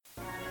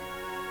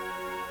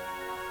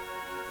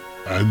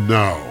And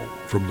now,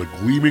 from the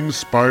gleaming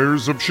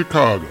spires of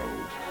Chicago,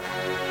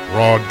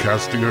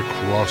 broadcasting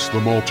across the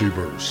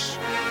multiverse,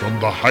 from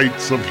the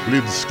heights of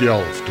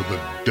Hlidskjalf to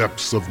the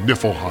depths of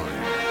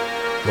Niflheim,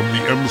 from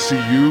the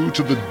MCU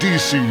to the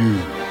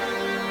DCU,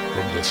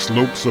 from the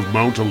slopes of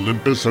Mount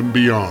Olympus and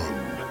beyond,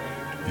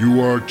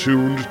 you are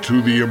tuned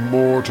to the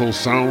immortal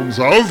sounds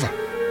of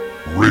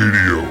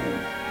Radio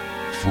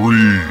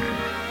Free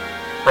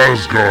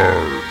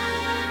Asgard.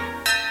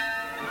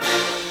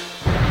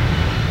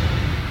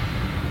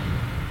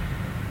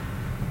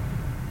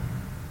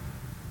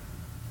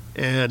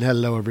 And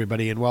hello,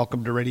 everybody, and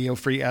welcome to Radio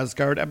Free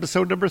Asgard,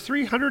 episode number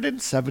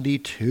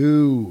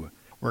 372.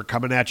 We're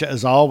coming at you,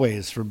 as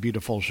always, from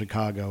beautiful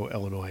Chicago,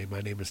 Illinois.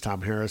 My name is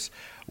Tom Harris.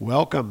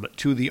 Welcome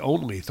to the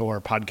only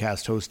Thor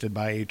podcast hosted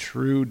by a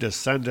true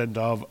descendant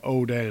of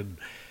Odin.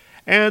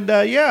 And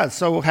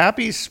so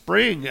happy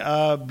spring,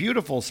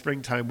 beautiful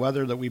springtime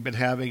weather that we've been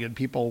having and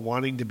people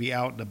wanting to be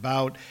out and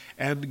about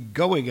and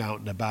going out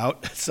and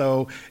about.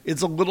 So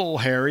it's a little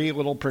hairy, a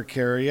little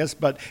precarious,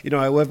 but,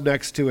 I live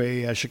next to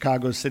a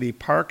Chicago City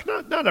park,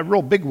 not a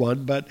real big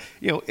one, but,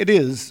 it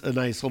is a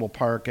nice little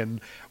park.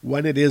 And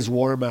when it is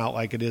warm out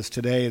like it is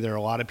today, there are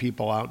a lot of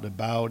people out and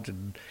about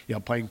and,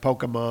 playing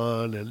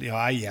Pokemon. And,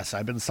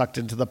 I've been sucked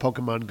into the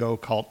Pokemon Go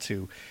cult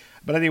too.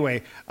 But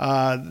anyway,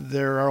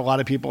 there are a lot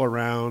of people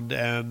around,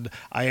 and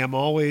I am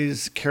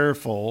always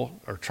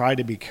careful, or try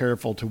to be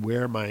careful, to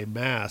wear my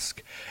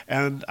mask.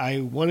 And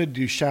I wanted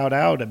to shout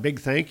out a big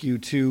thank you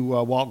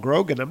to Walt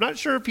Grogan. I'm not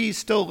sure if he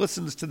still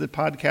listens to the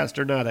podcast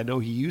or not. I know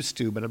he used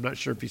to, but I'm not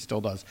sure if he still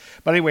does.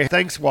 But anyway,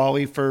 thanks,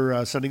 Wally,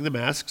 for sending the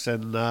masks,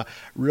 and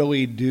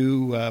really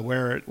do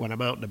wear it when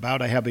I'm out and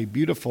about. I have a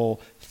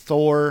beautiful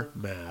Thor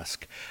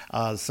mask.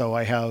 So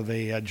I have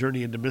a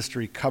Journey into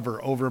Mystery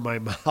cover over my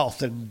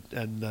mouth and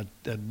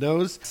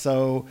nose.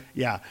 So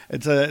yeah,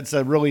 it's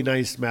a really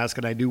nice mask,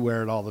 and I do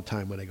wear it all the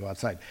time when I go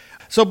outside.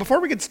 So before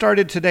we get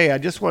started today, I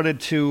just wanted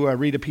to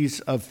read a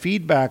piece of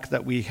feedback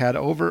that we had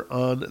over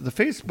on the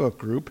Facebook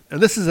group. And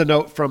this is a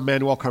note from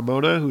Manuel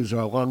Carmona, who's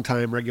a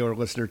longtime regular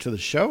listener to the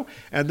show.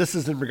 And this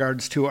is in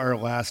regards to our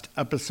last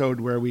episode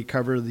where we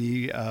cover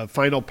the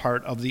final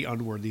part of The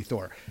Unworthy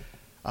Thor.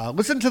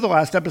 Listen to the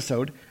last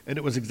episode, and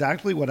it was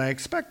exactly what I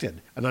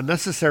expected. An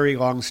unnecessary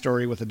long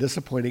story with a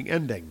disappointing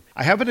ending.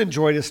 I haven't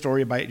enjoyed a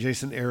story by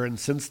Jason Aaron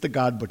since the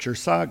God Butcher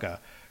saga.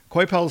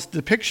 Coipel's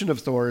depiction of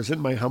Thor is, in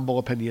my humble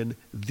opinion,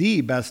 the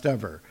best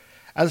ever.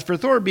 As for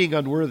Thor being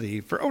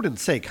unworthy, for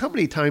Odin's sake, how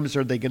many times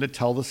are they going to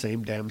tell the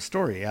same damn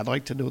story? I'd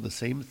like to know the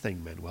same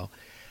thing, Manuel.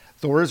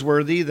 Thor is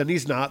worthy, then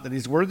he's not, then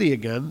he's worthy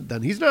again,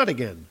 then he's not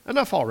again.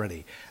 Enough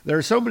already. There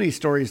are so many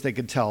stories they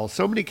could tell,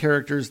 so many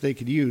characters they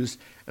could use,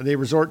 and they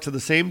resort to the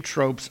same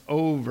tropes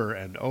over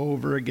and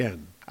over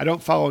again. I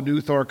don't follow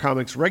new Thor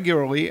comics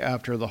regularly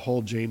after the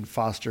whole Jane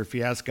Foster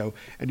fiasco,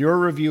 and your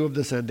review of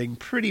this ending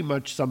pretty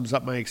much sums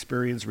up my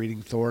experience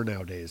reading Thor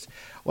nowadays.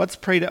 Let's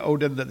pray to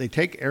Odin that they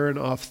take Aaron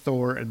off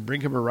Thor and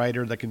bring him a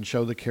writer that can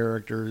show the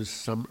characters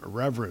some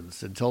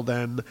reverence. Until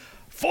then,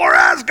 for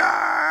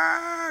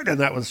Asgard! And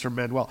that was from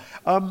Manuel.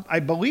 I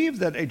believe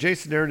that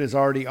Jason Aaron is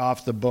already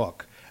off the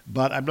book,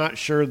 but I'm not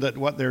sure that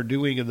what they're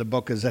doing in the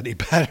book is any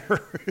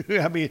better.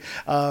 I mean,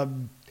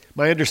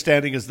 my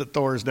understanding is that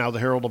Thor is now the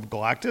Herald of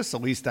Galactus.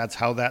 At least that's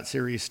how that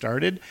series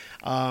started.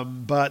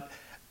 But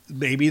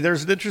maybe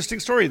there's an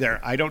interesting story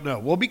there. I don't know.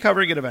 We'll be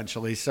covering it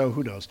eventually, so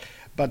who knows.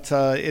 But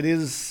it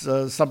is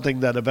something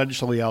that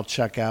eventually I'll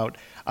check out.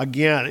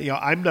 Again,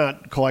 I'm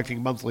not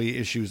collecting monthly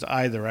issues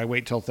either. I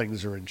wait till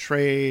things are in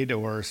trade,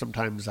 or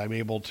sometimes I'm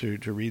able to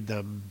read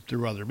them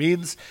through other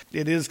means.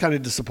 It is kind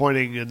of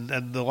disappointing,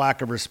 and the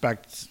lack of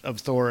respect of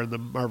Thor in the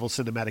Marvel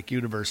Cinematic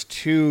Universe,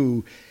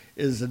 too,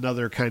 is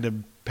another kind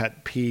of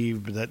pet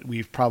peeve that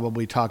we've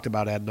probably talked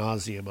about ad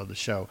nauseum on the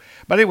show.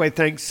 But anyway,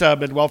 thanks,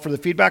 Manuel, for the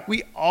feedback.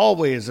 We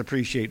always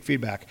appreciate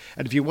feedback.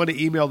 And if you want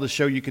to email the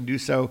show, you can do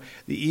so.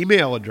 The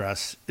email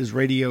address is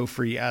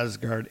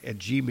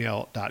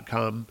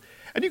radiofreeasgard@gmail.com.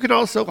 And you can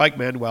also, like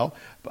Manuel,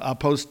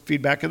 post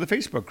feedback in the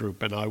Facebook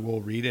group, and I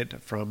will read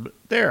it from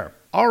there.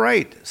 All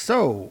right,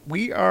 so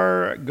we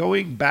are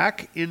going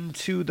back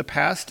into the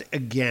past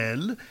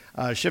again,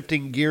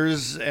 shifting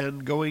gears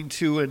and going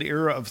to an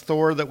era of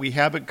Thor that we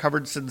haven't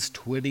covered since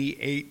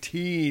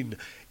 2018.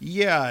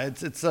 Yeah,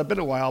 it's been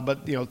a while,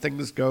 but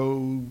things go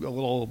a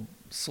little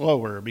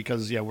slower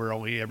because we're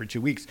only every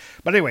 2 weeks.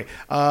 But anyway,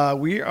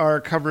 we are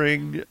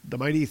covering the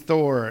Mighty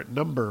Thor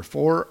number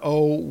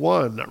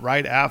 401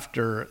 right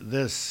after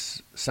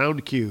this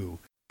sound cue.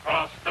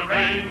 Cross the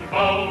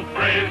rainbow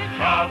bridge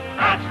of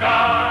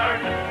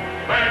Asgard,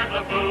 where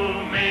the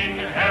booming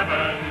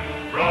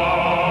heavens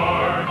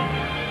roar.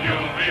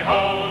 You'll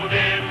behold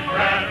in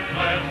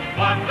breathless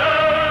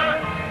wonder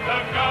the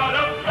God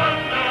of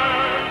thunder,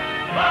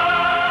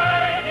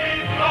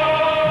 Mighty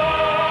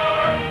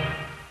Thor.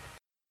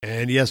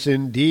 And yes,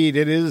 indeed,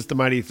 it is the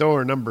Mighty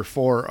Thor number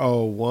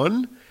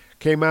 401.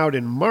 Came out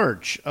in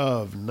March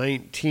of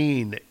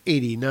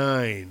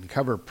 1989.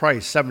 Cover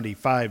price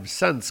 75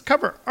 cents.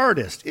 Cover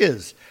artist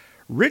is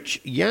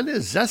Rich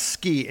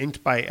Januszewski,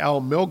 inked by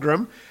Al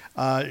Milgram.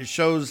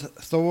 Shows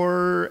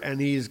Thor, and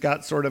he's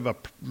got sort of a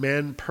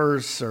man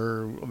purse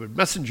or a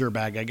messenger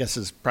bag, I guess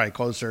is probably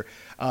closer.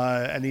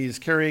 And he's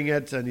carrying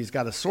it, and he's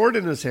got a sword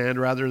in his hand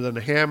rather than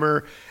a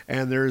hammer.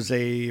 And there's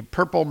a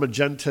purple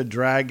magenta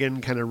dragon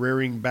kind of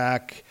rearing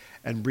back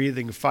and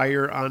breathing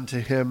fire onto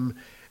him.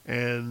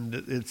 And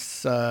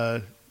it's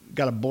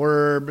got a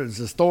blurb. It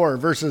says Thor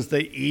versus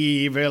the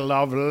evil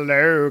of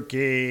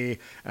Loki.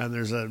 And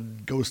there's a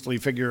ghostly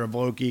figure of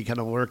Loki kind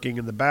of lurking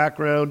in the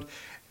background.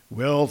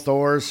 Will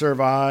Thor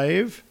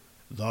survive?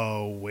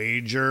 The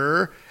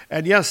wager.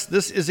 And yes,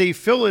 this is a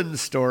fill-in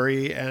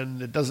story, and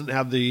it doesn't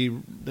have the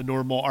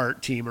normal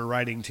art team or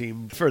writing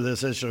team for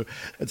this issue.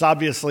 It's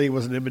obviously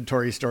was an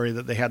inventory story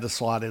that they had to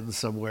slot in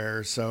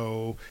somewhere.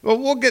 So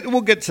we'll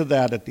get to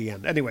that at the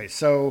end. Anyway,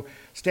 so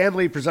Stan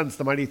Lee presents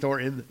the Mighty Thor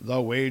in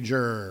The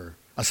Wager.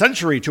 A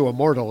century to a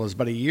mortal is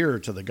but a year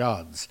to the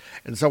gods,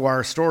 and so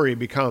our story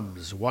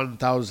becomes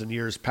 1,000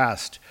 years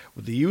past,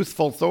 with the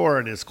youthful Thor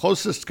and his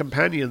closest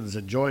companions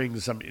enjoying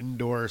some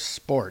indoor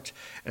sport.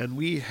 And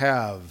we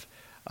have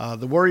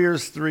the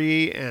Warriors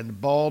 3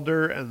 and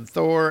Balder and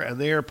Thor, and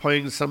they are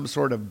playing some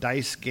sort of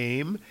dice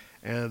game.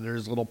 And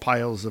there's little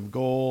piles of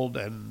gold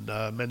and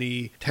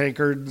many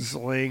tankards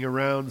laying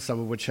around, some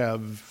of which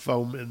have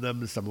foam in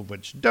them, some of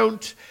which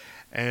don't.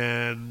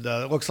 And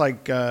it looks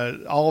like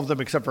all of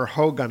them except for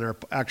Hogun are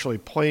actually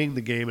playing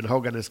the game, and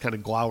Hogun is kind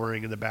of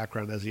glowering in the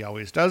background as he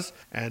always does.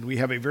 And we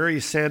have a very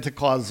Santa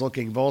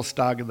Claus-looking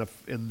Volstagg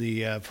in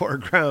the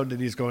foreground,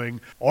 and he's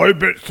going, "I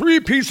bet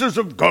 3 pieces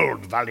of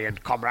gold,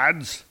 valiant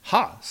comrades."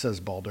 "Ha," says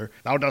Balder,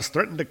 "thou dost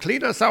threaten to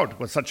clean us out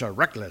with such a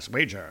reckless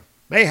wager."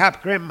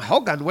 "Mayhap grim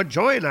Hogun would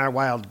join our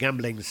wild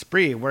gambling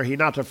spree were he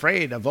not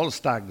afraid of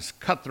Volstagg's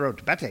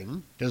cutthroat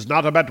betting." "'Tis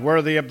not a bet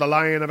worthy of the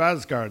Lion of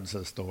Asgard,"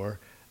 says Thor.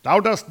 "Thou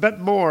dost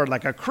bet more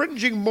like a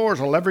cringing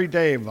mortal every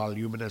day,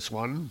 voluminous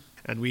one."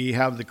 And we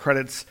have the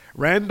credits.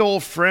 Randall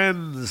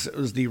Friends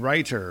is the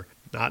writer,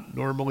 not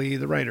normally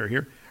the writer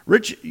here.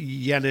 Rich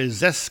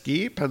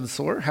Januszewski,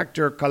 penciler.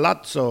 Hector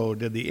Colazzo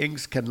did the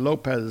inks. Ken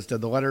Lopez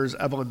did the letters.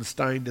 Evelyn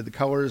Stein did the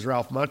colors.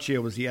 Ralph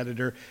Macchio was the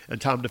editor.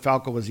 And Tom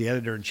DeFalco was the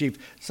editor-in-chief.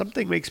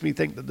 Something makes me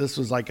think that this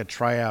was like a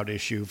tryout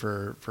issue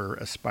for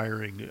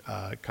aspiring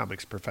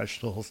comics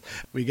professionals.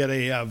 We get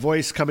a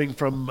voice coming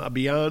from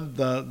beyond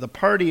the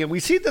party, and we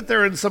see that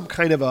they're in some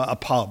kind of a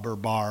pub or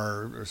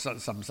bar or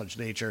some such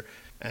nature.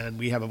 And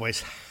we have a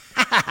voice.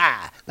 "Ha ha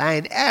ha!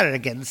 Thine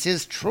arrogance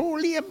is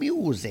truly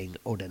amusing,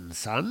 Odin's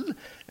son."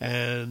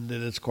 And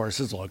it, of course,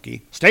 is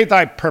Loki. "State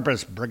thy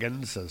purpose,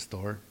 brigand," says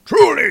Thor.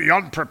 "Truly,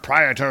 yon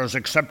proprietor is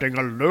accepting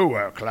a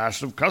lower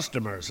class of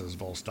customers," says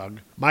Volstagg.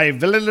 "My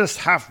villainous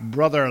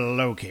half-brother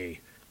Loki,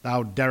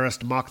 thou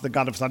darest mock the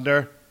god of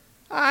thunder?"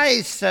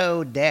 "I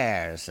so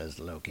dare," says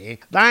Loki.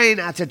 "Thine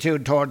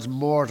attitude towards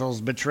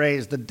mortals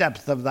betrays the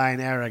depth of thine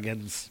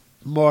arrogance.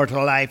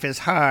 Mortal life is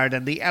hard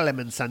and the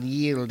elements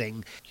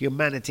unyielding.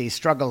 Humanity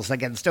struggles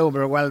against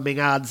overwhelming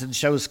odds and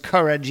shows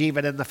courage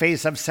even in the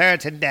face of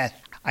certain death.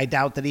 I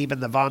doubt that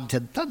even the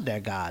vaunted Thunder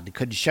God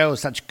could show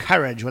such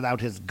courage without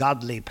his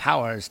godly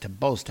powers to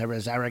bolster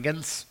his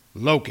arrogance."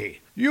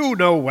 "Loki, you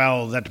know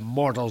well that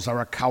mortals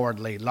are a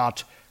cowardly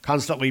lot,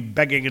 constantly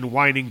begging and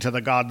whining to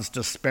the gods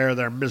to spare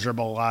their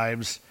miserable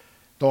lives.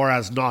 Thor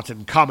has naught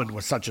in common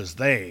with such as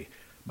they.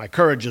 My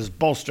courage is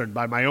bolstered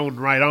by my own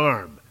right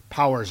arm.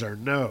 Powers or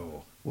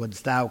no."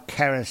 "Wouldst thou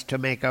carest to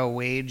make a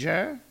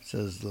wager?"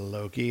 says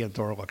Loki, and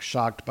Thor looks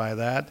shocked by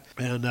that.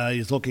 And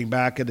he's looking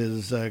back at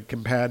his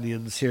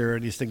companions here,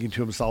 and he's thinking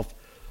to himself,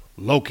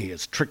 "Loki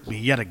has tricked me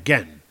yet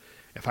again.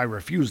 If I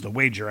refuse the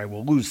wager, I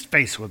will lose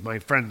face with my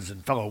friends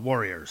and fellow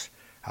warriors.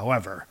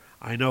 However,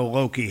 I know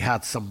Loki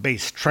hath some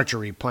base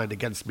treachery planned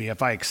against me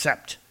if I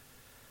accept."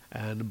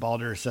 And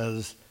Balder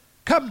says,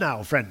 "Come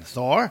now, friend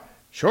Thor.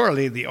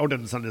 Surely the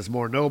Odinson is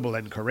more noble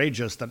and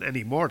courageous than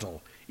any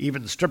mortal,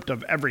 even stripped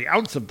of every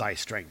ounce of thy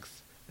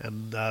strength."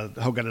 And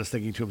Hogun is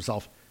thinking to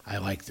himself, "I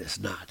like this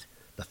not.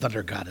 The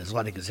Thunder God is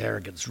letting his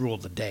arrogance rule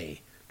the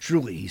day.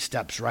 Truly he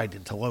steps right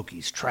into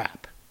Loki's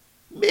trap."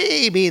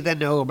 "Maybe the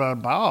noble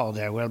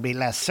Balder will be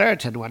less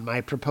certain when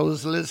my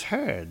proposal is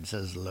heard,"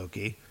 says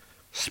Loki.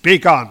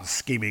 "Speak on,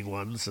 scheming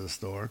one," says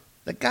Thor.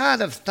 "The god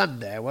of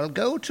thunder will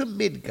go to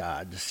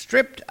Midgard,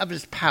 stripped of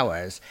his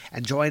powers,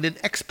 and join an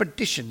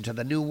expedition to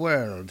the New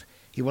World.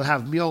 He will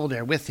have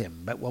Mjolnir with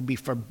him, but will be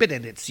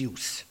forbidden its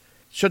use.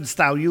 Shouldst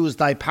thou use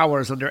thy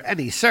powers under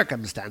any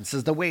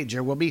circumstances, the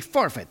wager will be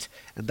forfeit,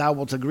 and thou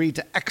wilt agree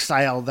to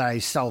exile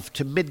thyself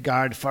to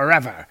Midgard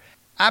forever,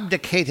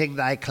 abdicating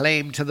thy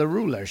claim to the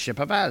rulership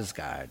of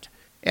Asgard.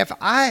 If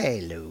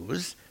I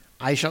lose,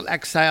 I shall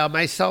exile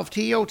myself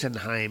to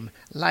Jotunheim,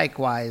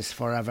 likewise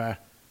forever.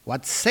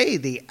 What say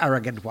thee,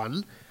 arrogant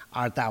one?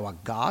 Art thou a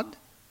god,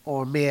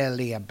 or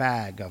merely a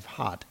bag of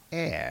hot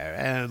air?"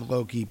 And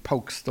Loki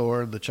pokes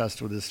Thor in the chest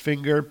with his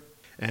finger,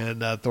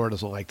 and Thor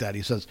doesn't like that.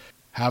 He says,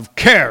 "Have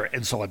care,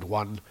 insolent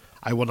one.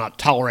 I will not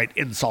tolerate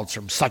insults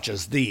from such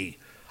as thee.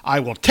 I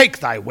will take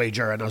thy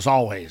wager, and as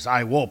always,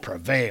 I will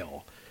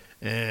prevail."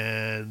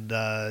 And,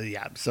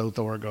 so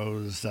Thor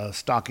goes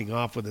stalking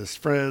off with his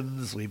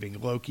friends, leaving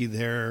Loki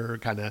there,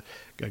 kind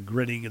of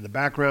grinning in the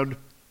background.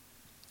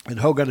 And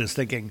Hogun is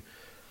thinking,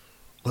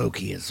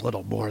 Loki is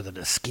little more than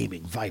a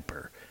scheming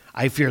viper.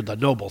 I fear the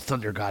noble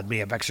thunder god may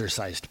have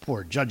exercised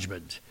poor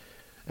judgment.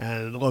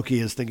 And Loki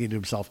is thinking to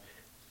himself,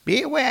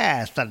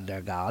 Beware,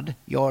 thunder god,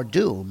 your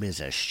doom is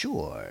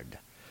assured.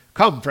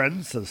 Come,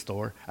 friends, says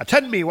Thor,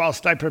 attend me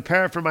whilst I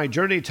prepare for my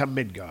journey to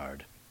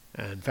Midgard.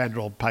 And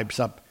Fandral pipes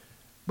up,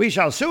 We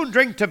shall soon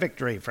drink to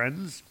victory,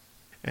 friends.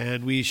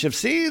 And we shift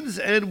scenes,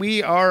 and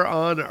we are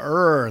on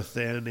Earth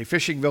in a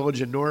fishing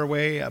village in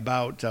Norway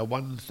about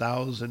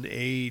 1000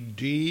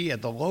 A.D.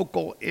 at the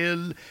local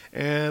inn,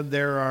 and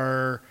there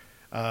are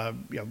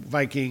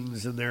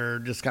Vikings, and they're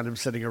just kind of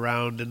sitting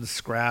around and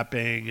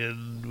scrapping,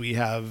 and we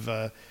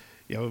have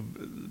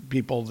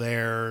people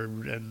there,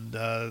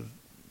 and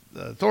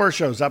Thor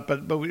shows up,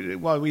 but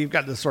we've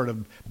got this sort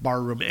of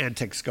barroom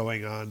antics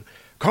going on.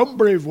 Come,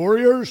 brave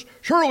warriors,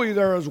 surely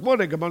there is one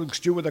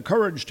amongst you with the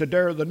courage to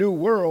dare the new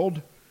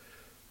world.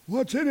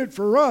 What's in it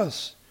for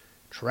us?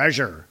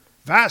 Treasure,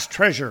 vast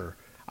treasure.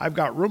 I've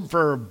got room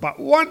for but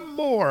one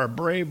more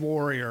brave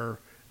warrior.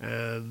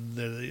 And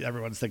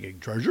everyone's thinking,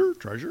 treasure,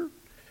 treasure?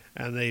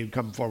 And they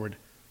come forward.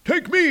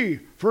 Take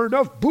me! For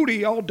enough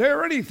booty, I'll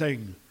dare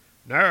anything.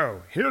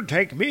 No, he'll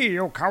take me,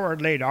 you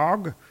cowardly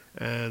dog.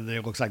 And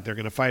it looks like they're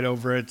going to fight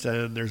over it.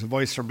 And there's a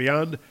voice from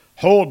beyond.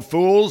 Hold,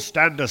 fools,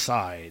 stand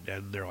aside.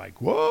 And they're like,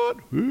 what?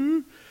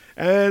 Who?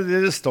 And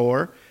it is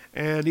Thor.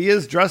 And he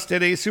is dressed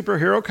in a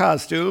superhero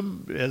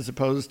costume as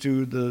opposed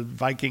to the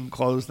Viking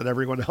clothes that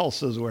everyone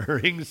else is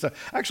wearing. So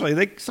actually, I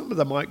think some of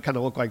them might kind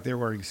of look like they're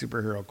wearing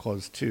superhero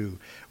clothes too,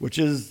 which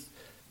is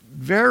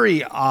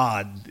very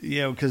odd,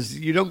 because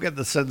you don't get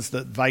the sense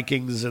that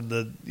Vikings in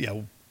the,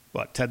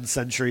 10th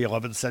century,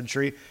 11th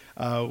century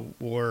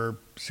wore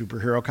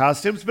superhero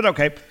costumes. But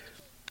okay,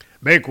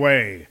 make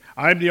way.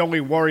 I'm the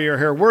only warrior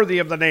here worthy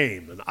of the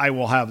name, and I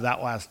will have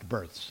that last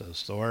berth,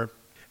 says Thor.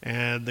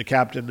 And the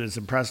captain is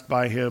impressed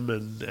by him,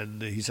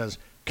 and he says,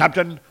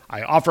 Captain,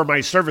 I offer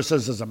my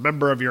services as a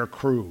member of your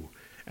crew.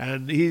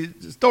 And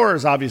Thor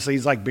is obviously,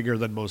 he's like bigger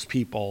than most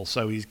people,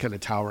 so he's kind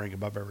of towering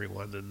above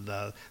everyone. And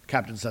the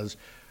captain says,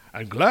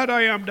 I'm glad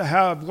I am to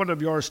have one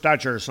of your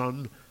stature,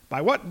 son.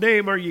 By what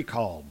name are ye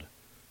called?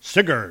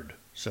 Sigurd,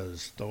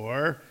 says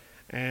Thor.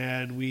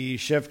 And we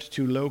shift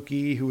to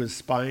Loki, who is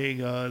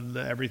spying on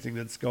everything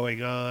that's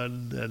going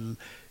on and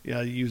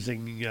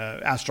using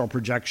astral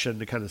projection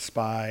to kind of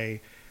spy.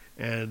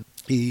 And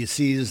he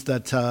sees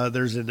that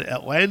there's an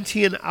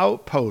Atlantean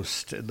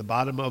outpost in the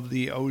bottom of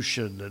the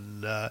ocean,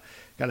 and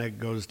kind of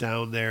goes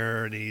down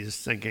there, and he's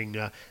thinking,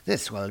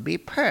 this will be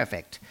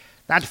perfect.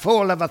 That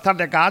fool of a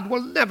thunder god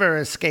will never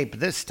escape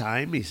this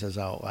time, he says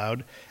out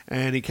loud.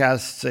 And he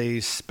casts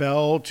a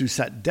spell to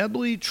set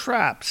deadly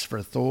traps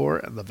for Thor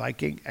and the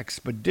Viking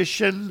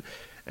expedition.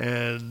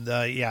 And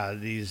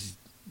he's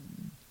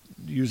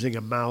using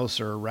a mouse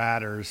or a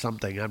rat or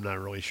something. I'm not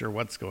really sure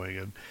what's going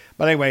on.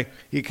 But anyway,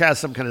 he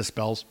casts some kind of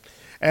spells.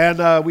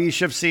 And we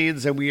shift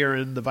scenes, and we are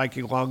in the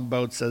Viking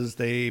longboats as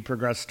they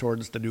progress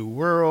towards the New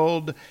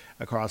World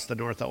across the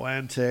North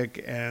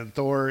Atlantic. And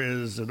Thor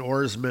is an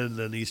oarsman,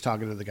 and he's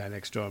talking to the guy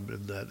next to him.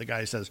 And the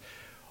guy says,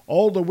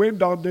 all the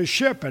wind on this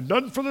ship and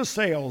none for the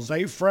sails,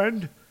 eh,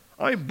 friend?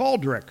 I'm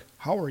Baldric.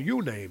 How are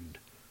you named?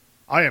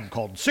 I am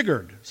called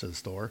Sigurd,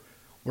 says Thor.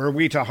 Were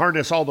we to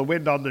harness all the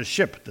wind on this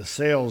ship, the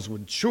sails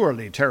would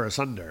surely tear us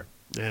under.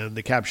 And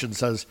the caption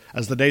says,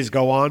 as the days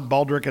go on,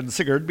 Baldric and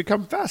Sigurd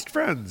become fast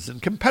friends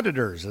and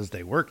competitors as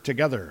they work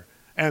together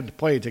and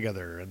play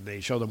together. And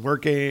they show them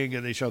working,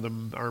 and they show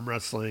them arm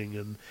wrestling,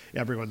 and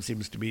everyone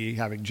seems to be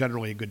having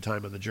generally a good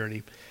time on the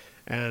journey.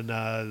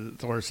 And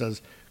Thor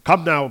says,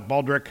 come now,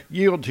 Baldric,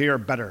 yield to your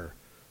better.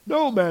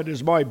 No man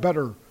is my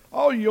better.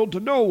 I'll yield to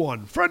no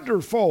one, friend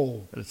or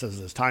foe. And it says,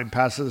 as time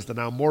passes, the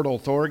now mortal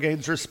Thor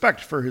gains respect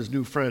for his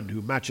new friend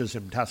who matches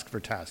him task for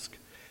task.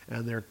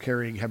 And they're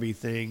carrying heavy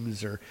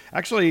things, or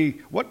actually,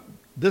 what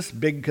this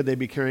big could they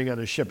be carrying on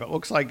a ship? It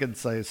looks like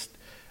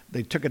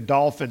they took a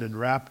dolphin and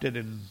wrapped it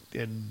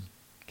in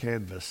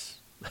canvas.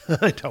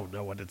 I don't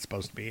know what it's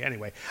supposed to be.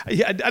 Anyway,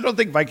 I don't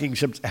think Viking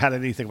ships had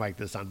anything like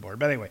this on board.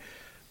 But anyway,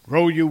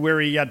 grow you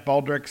weary yet,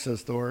 Baldric,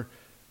 says Thor.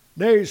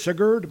 Nay,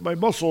 Sigurd, my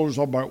muscles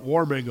are but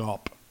warming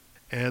up.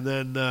 And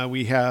then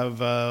we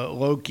have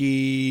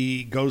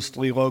Loki,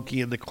 ghostly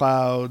Loki in the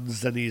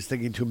clouds, and he's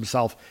thinking to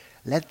himself,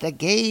 let the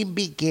game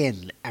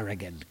begin,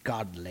 arrogant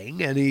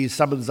godling. And he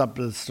summons up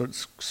this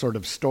sort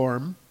of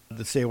storm.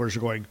 The sailors are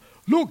going,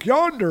 look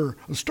yonder,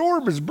 a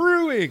storm is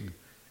brewing.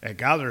 It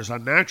gathers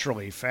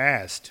unnaturally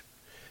fast.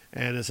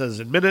 And it says,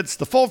 in minutes,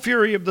 the full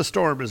fury of the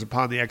storm is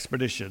upon the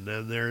expedition.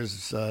 And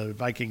there's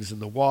Vikings in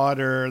the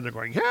water, and they're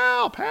going,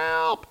 help,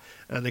 help.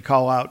 And they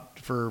call out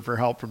for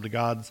help from the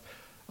gods.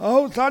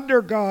 Oh,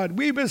 thunder god,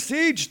 we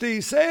beseech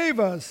thee, save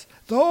us.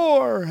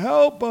 Thor,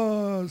 help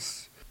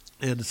us.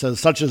 And it says,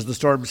 such is the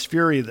storm's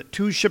fury that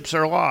 2 ships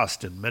are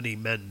lost and many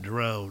men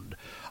drowned.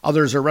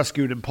 Others are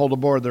rescued and pulled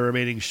aboard the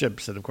remaining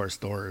ships. And, of course,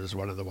 Thor is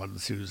one of the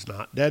ones who's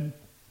not dead.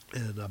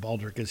 And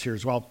Baldric is here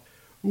as well.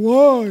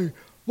 Why?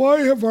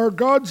 Why have our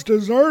gods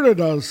deserted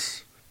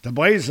us? To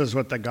blazes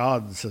with the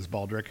gods, says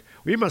Baldric.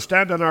 We must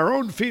stand on our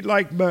own feet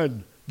like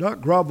men,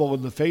 not grovel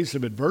in the face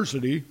of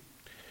adversity.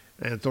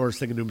 And Thor's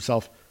thinking to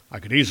himself, I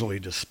could easily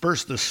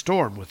disperse this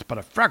storm with but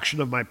a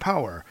fraction of my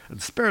power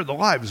and spare the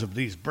lives of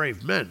these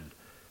brave men.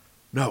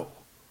 No,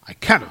 I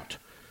cannot.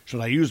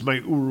 Should I use my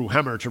Uru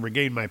hammer to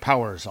regain my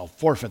powers, I'll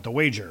forfeit the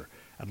wager,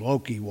 and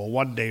Loki will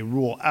one day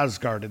rule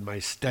Asgard in my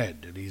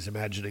stead. And he's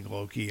imagining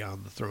Loki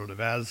on the throne of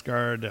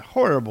Asgard. A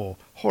horrible,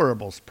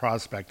 horrible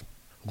prospect.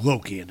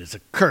 Loki and his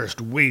accursed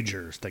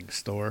wagers,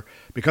 thinks Thor.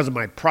 Because of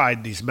my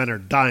pride, these men are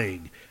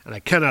dying, and I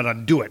cannot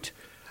undo it.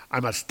 I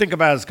must think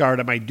of Asgard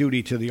and my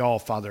duty to the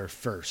All-Father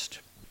first.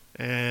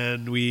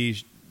 And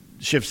we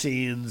shift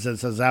scenes and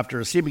says, after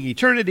a seeming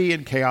eternity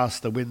in chaos,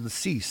 the winds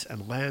cease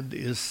and land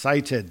is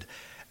sighted.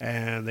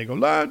 And they go,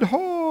 land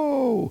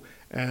ho!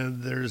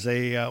 And there's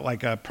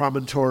like a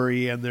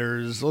promontory, and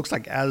there's looks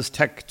like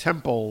Aztec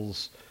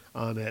temples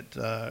on it,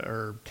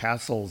 or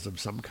castles of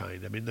some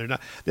kind. I mean,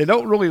 they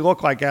don't really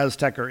look like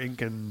Aztec or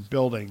Incan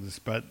buildings,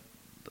 but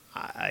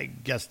I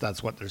guess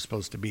that's what they're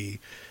supposed to be.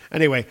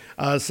 Anyway,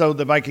 so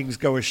the Vikings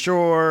go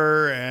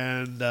ashore,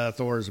 and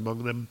Thor's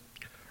among them.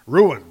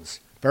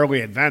 Ruins,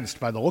 fairly advanced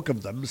by the look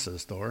of them,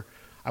 says Thor.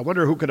 I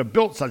wonder who could have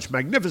built such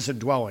magnificent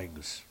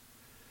dwellings.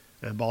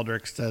 And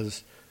Baldric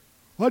says,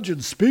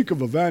 legends speak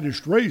of a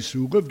vanished race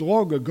who lived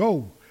long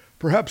ago.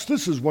 Perhaps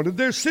this is one of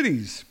their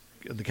cities.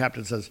 And the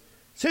captain says,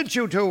 since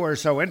you two are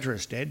so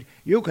interested,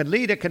 you can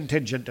lead a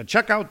contingent to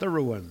check out the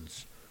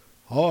ruins.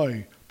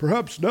 Aye,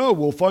 perhaps now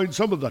we'll find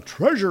some of the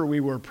treasure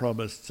we were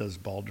promised, says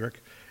Baldric.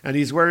 And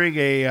he's wearing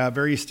a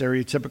very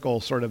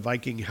stereotypical sort of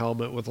Viking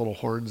helmet with little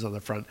horns on the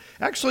front.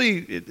 Actually,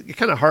 it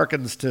kind of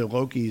harkens to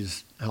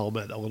Loki's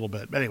helmet a little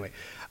bit. But anyway,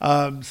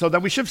 so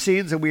then we shift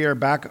scenes, and we are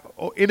back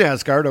in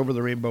Asgard over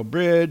the Rainbow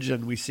Bridge,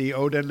 and we see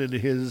Odin in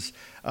his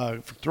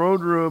throne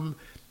room,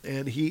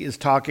 and he is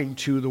talking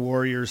to the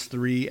Warriors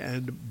 3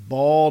 and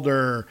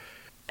Balder.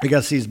 I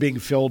guess he's being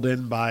filled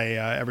in by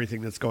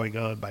everything that's going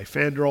on by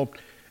Fandral.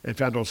 And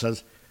Fandral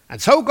says, and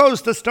so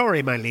goes the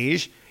story, my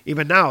liege.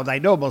 Even now thy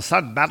noble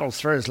son battles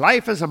for his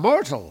life as a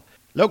mortal.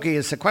 Loki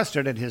is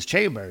sequestered in his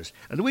chambers,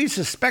 and we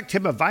suspect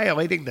him of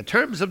violating the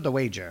terms of the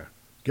wager.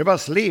 Give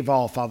us leave,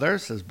 All-Father,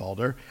 says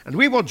Balder, and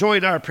we will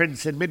join our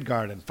prince in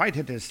Midgard and fight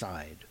at his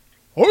side.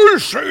 I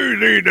say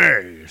thee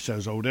nay,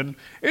 says Odin.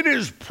 In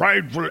his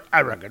prideful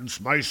arrogance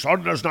my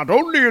son has not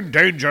only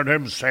endangered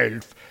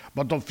himself,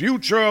 but the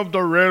future of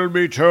the realm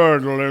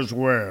eternal as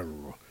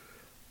well.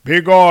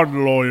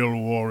 Begone, loyal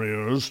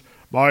warriors.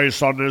 My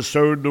son has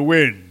sown the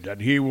wind,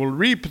 and he will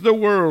reap the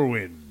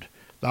whirlwind.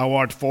 Thou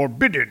art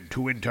forbidden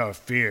to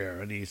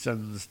interfere. And he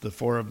sends the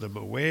four of them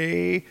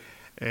away,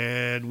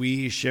 and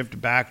we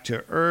shift back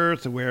to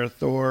Earth, where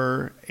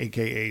Thor,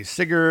 a.k.a.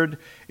 Sigurd,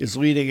 is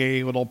leading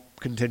a little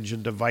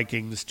contingent of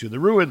Vikings to the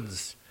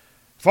ruins.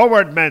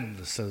 Forward, men,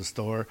 says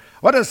Thor.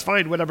 Let us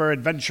find whatever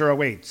adventure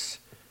awaits.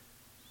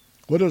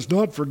 Let us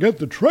not forget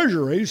the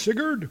treasure,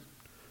 Sigurd?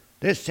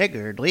 This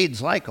Sigurd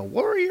leads like a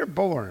warrior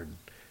born.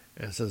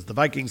 And says the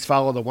Vikings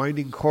follow the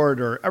winding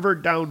corridor ever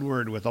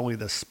downward with only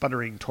the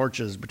sputtering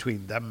torches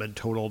between them and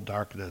total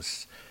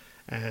darkness.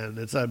 And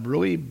it's a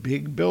really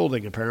big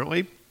building,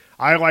 apparently.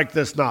 I like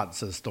this not,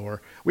 says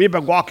Thor. We have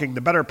been walking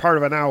the better part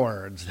of an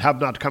hour and have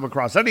not come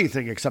across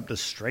anything except a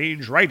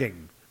strange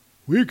writing.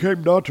 We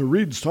came not to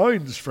read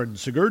signs, friend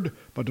Sigurd,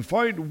 but to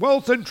find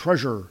wealth and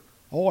treasure.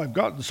 All I've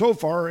gotten so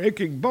far are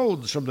aching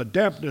bones from the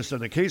dampness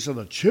and a case of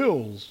the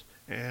chills.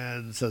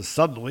 And says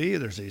suddenly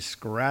there's a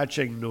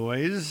scratching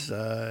noise,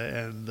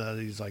 and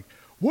he's like,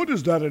 what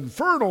is that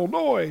infernal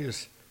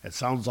noise? It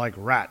sounds like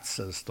rats,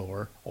 says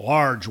Thor,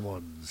 large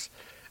ones.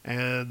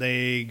 And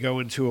they go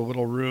into a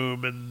little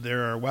room, and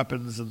there are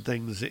weapons and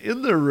things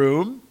in the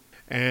room,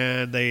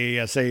 and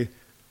they say,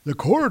 the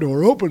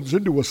corridor opens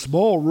into a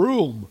small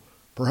room.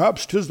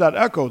 Perhaps 'tis that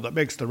echo that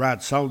makes the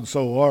rats sound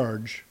so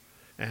large.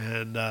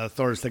 And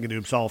Thor's thinking to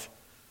himself,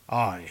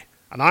 aye,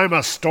 and I'm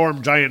a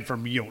storm giant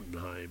from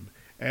Jotunheim.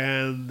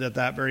 And at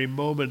that very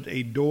moment,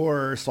 a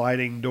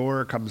sliding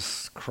door,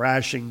 comes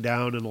crashing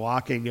down and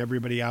locking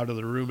everybody out of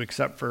the room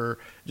except for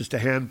just a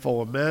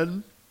handful of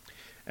men.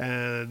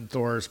 And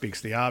Thor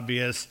speaks the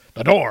obvious.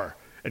 The door!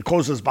 It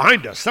closes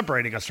behind us,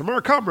 separating us from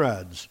our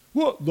comrades.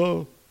 What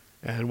the?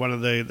 And one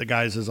of the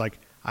guys is like,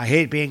 I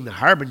hate being the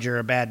harbinger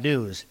of bad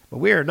news, but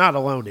we are not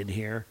alone in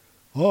here.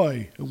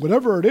 Aye, and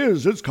whatever it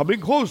is, it's coming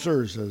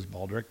closer, says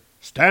Baldric.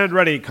 Stand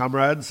ready,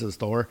 comrades, says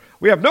Thor.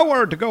 We have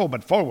nowhere to go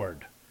but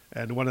forward.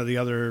 And one of the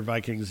other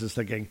Vikings is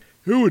thinking,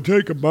 it would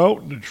take a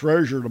mountain of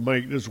treasure to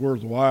make this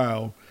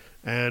worthwhile.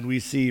 And we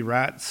see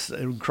rats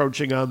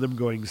encroaching on them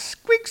going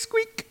squeak,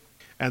 squeak.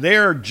 And they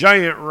are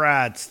giant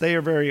rats. They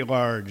are very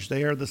large.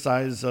 They are the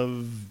size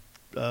of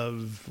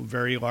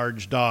very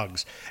large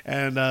dogs.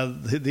 And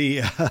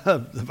the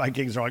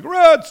Vikings are like,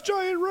 rats,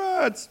 giant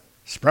rats.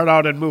 Spread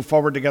out and move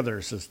forward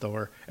together, says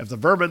Thor. If the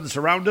vermin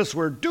surround us,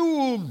 we're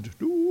doomed,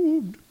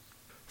 doomed.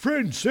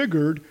 Friend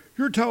Sigurd,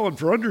 your talent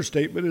for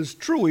understatement is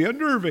truly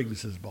unnerving,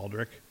 says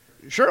Baldric.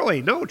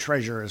 surely no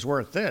treasure is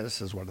worth this,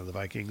 says one of the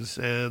Vikings.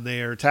 And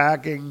they are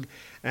attacking,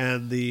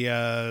 and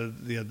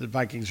the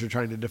Vikings are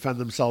trying to defend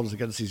themselves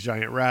against these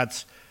giant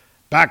rats.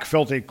 Back,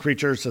 filthy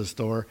creature, says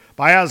Thor.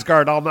 By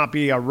Asgard, I'll not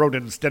be a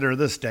rodent's dinner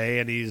this day.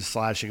 And he's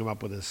slashing them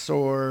up with his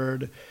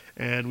sword.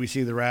 And we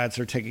see the rats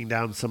are taking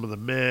down some of the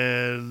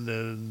men,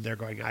 and they're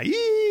going,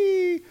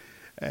 aye!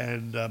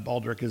 And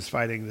Baldric is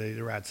fighting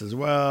the rats as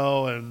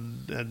well,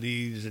 and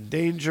he's in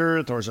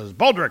danger. Thor says,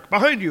 Baldric,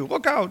 behind you,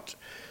 look out!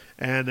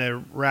 And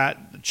a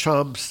rat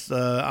chomps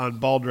on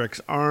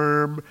Baldric's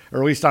arm, or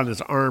at least on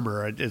his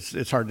armor.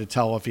 It's hard to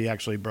tell if he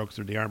actually broke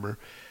through the armor.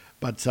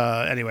 But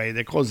anyway,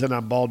 they close in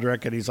on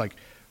Baldric, and he's like,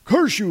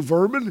 curse you,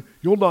 vermin!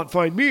 You'll not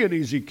find me an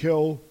easy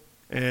kill.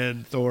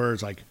 And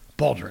Thor's like,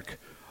 Baldric,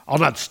 I'll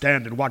not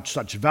stand and watch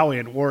such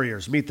valiant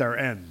warriors meet their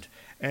end.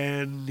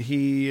 And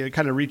he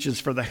kind of reaches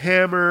for the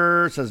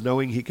hammer, says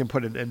knowing he can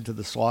put an end to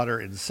the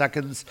slaughter in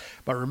seconds,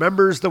 but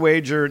remembers the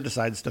wager and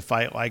decides to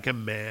fight like a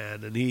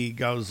man. And he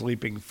goes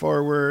leaping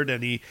forward,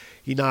 and he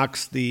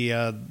knocks the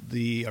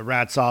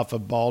rats off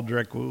of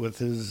Baldric with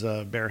his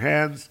bare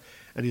hands.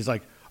 And he's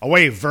like,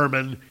 away,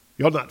 vermin!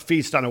 You'll not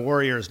feast on a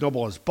warrior as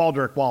noble as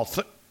Baldric while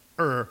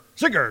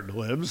Sigurd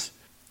lives.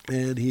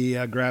 And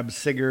he grabs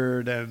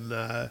Sigurd,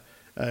 and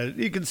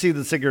you can see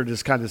that Sigurd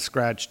is kind of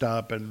scratched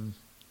up, and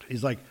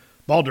he's like,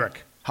 Baldric,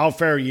 how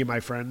fare ye, my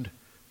friend?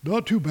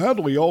 Not too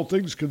badly, all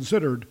things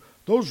considered.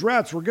 Those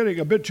rats were getting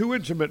a bit too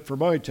intimate for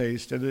my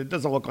taste, and it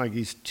doesn't look like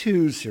he's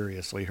too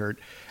seriously hurt.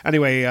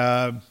 Anyway,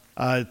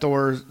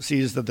 Thor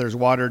sees that there's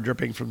water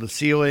dripping from the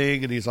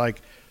ceiling, and he's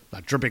like,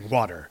 not dripping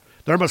water.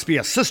 There must be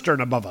a cistern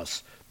above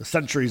us. The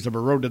centuries have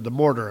eroded the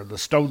mortar, and the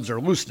stones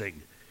are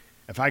loosening.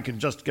 If I can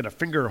just get a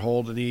finger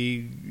hold, and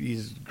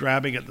he's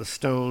grabbing at the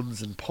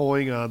stones and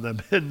pulling on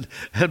them, and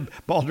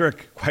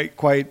Baldric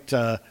quite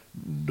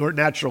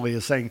naturally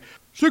is saying,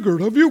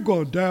 Sigurd, have you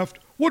gone daft?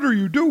 What are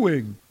you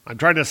doing? I'm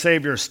trying to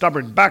save your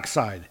stubborn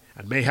backside,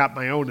 and mayhap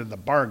my own in the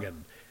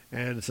bargain.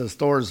 And it says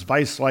Thor's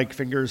vice-like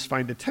fingers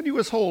find a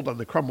tenuous hold on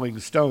the crumbling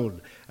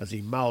stone as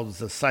he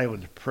mouths a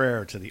silent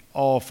prayer to the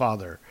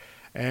All-Father.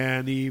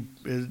 And he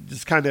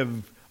just kind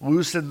of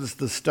loosens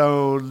the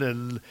stone,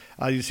 and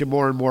you see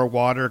more and more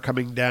water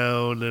coming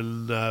down,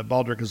 and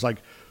Baldric is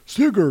like,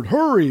 Sigurd,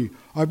 hurry!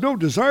 I've no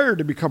desire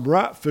to become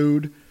rat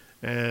food.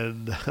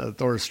 And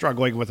Thor is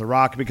struggling with a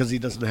rock because he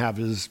doesn't have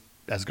his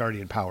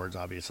Asgardian powers,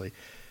 obviously.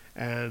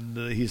 And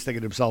he's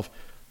thinking to himself,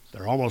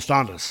 they're almost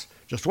on us.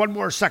 Just one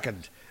more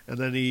second. And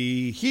then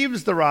he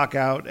heaves the rock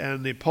out,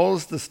 and he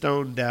pulls the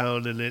stone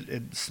down, and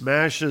it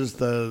smashes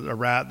a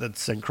rat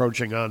that's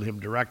encroaching on him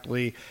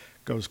directly.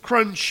 Goes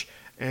crunch,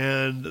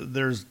 and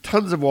there's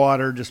tons of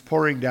water just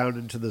pouring down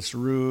into this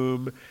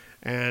room,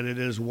 and it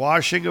is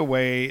washing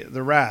away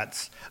the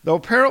rats, though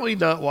apparently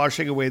not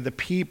washing away the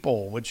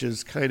people, which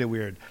is kind of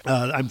weird.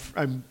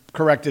 I'm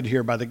corrected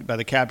here by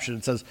the caption.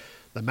 It says,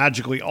 the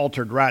magically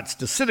altered rats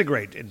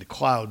disintegrate into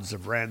clouds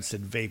of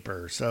rancid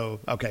vapor. So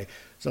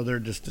they're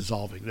just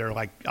dissolving. They're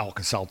like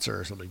Alka-Seltzer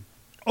or something.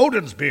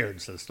 Odin's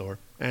beard, says Thor.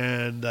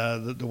 And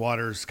the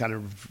waters kind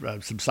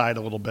of subside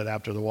a little bit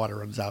after the water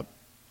runs out.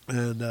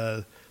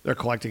 And they're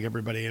collecting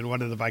everybody. And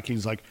one of the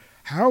Vikings like,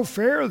 how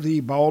fare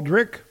thee,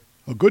 Baldric?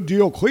 A good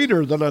deal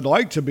cleaner than I'd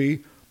like to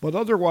be, but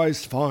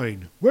otherwise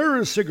fine. Where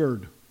is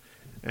Sigurd?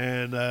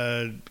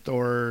 And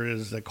Thor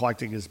is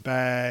collecting his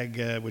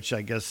bag, which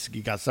I guess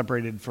he got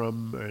separated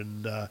from.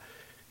 And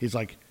he's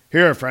like,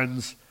 here,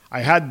 friends,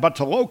 I had but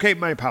to locate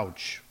my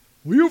pouch.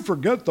 Will you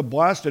forget the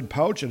blasted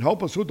pouch and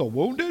help us with the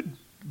wounded?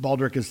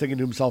 Baldric is thinking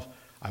to himself,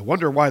 I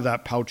wonder why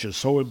that pouch is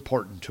so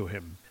important to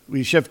him.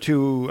 We shift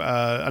to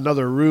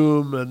another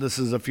room, and this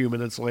is a few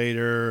minutes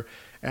later,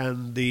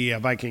 and the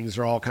Vikings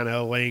are all kind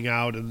of laying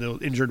out, and the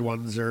injured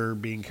ones are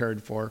being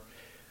cared for.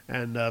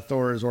 And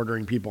Thor is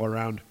ordering people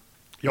around.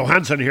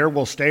 Johansson here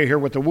will stay here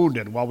with the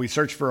wounded while we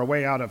search for a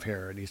way out of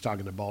here. And he's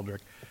talking to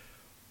Baldric.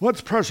 Let's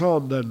press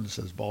on then,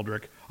 says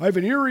Baldric. I have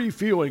an eerie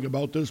feeling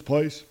about this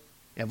place.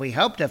 If we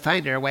hope to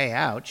find our way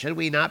out, should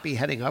we not be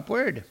heading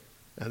upward?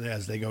 And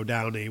as they go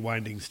down a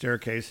winding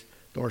staircase,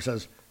 Thor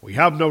says, we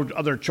have no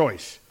other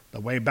choice. The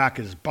way back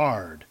is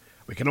barred.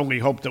 We can only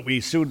hope that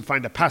we soon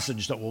find a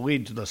passage that will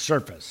lead to the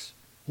surface.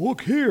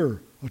 Look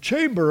here, a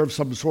chamber of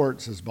some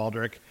sort, says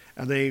Baldric.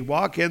 And they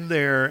walk in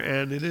there,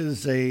 and it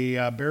is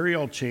a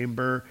burial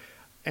chamber,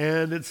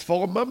 and it's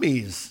full of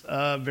mummies,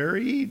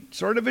 very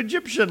sort of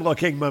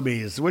Egyptian-looking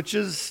mummies, which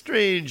is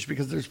strange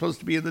because they're supposed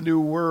to be in the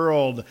New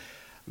World.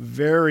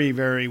 Very,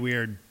 very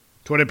weird.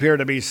 'Twould appear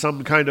to be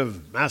some kind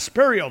of mass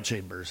burial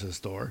chamber, says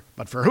Thor.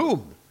 But for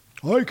whom?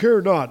 I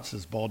care not,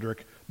 says Baldric.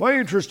 My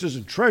interest is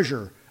in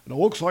treasure, and it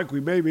looks like we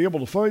may be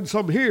able to find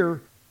some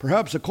here.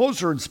 Perhaps a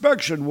closer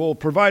inspection will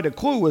provide a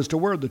clue as to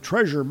where the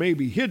treasure may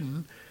be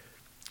hidden.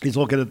 He's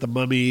looking at the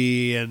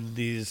mummy, and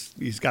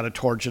he's got a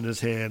torch in his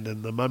hand,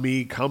 and the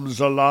mummy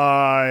comes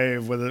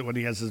alive with it when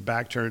he has his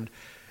back turned.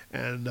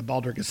 And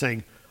Baldric is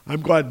saying,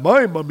 I'm glad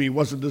my mummy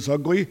wasn't this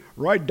ugly,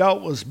 or I'd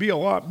doubtless be a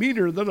lot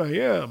meaner than I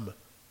am.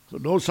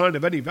 No sign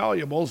of any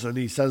valuables. And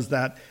he says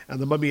that, and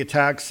the mummy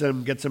attacks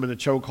him, gets him in a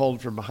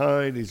chokehold from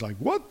behind. He's like,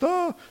 what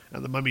the?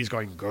 And the mummy's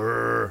going,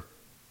 grrr.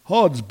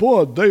 Odds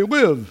blood, they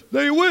live,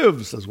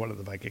 says one of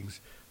the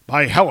Vikings.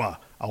 By Hela,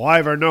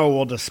 alive or no,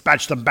 we'll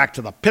dispatch them back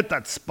to the pit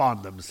that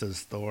spawned them,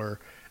 says Thor.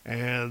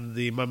 And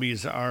the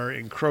mummies are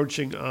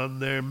encroaching on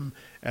them,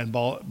 and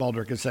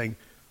Baldric is saying,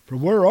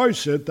 from where I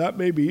sit, that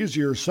may be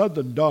easier said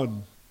than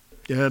done.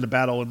 And a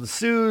battle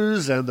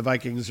ensues, and the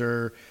Vikings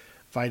are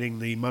fighting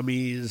the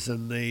mummies,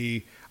 and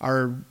they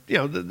are,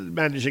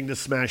 managing to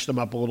smash them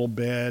up a little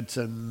bit.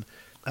 And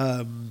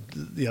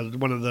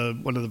one of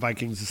the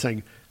Vikings is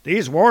saying,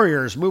 "These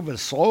warriors move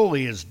as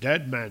slowly as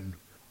dead men."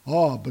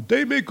 "Ah, but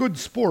they make good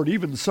sport,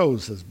 even so,"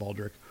 says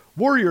Baldric.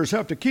 "Warriors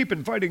have to keep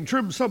in fighting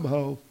trim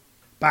somehow."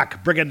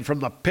 "Back, brigand from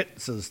the pit,"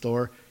 says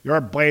Thor.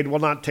 "Your blade will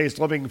not taste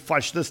living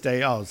flesh this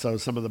day." Oh, so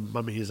some of the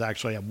mummies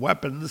actually have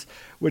weapons,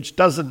 which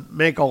doesn't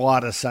make a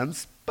lot of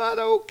sense, but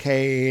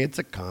okay, it's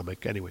a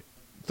comic. Anyway,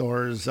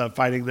 Thor's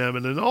fighting them,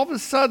 and then all of a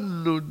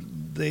sudden,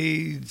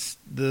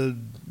 the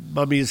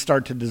mummies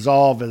start to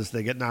dissolve as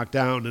they get knocked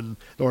down, and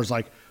Thor's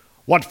like,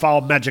 "What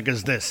foul magic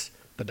is this?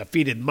 The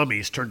defeated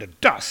mummies turn to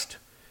dust."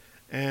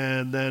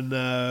 And then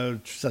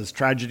says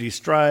tragedy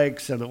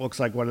strikes, and it looks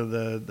like one of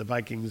the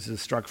Vikings is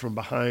struck from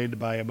behind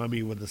by a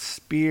mummy with a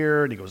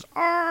spear, and he goes,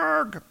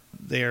 "Arg!"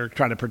 They're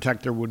trying to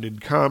protect their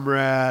wounded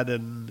comrade,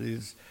 and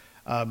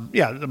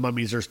the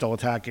mummies are still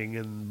attacking,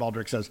 and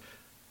Baldric says,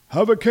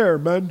 "Have a care,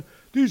 men.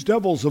 These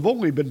devils have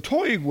only been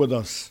toying with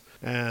us."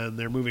 And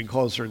they're moving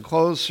closer and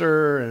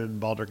closer,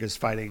 and Baldric is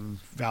fighting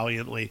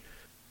valiantly.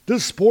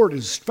 "This sport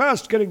is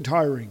fast getting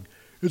tiring.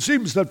 It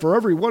seems that for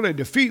every one I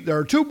defeat, there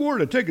are two more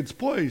to take its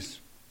place."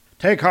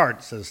 "Take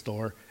heart," says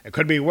Thor. "It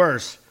could be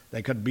worse.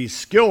 They could be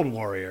skilled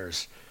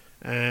warriors."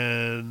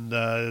 And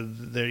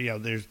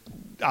they're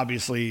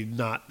obviously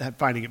not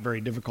finding it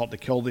very difficult to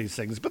kill these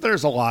things, but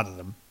there's a lot of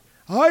them.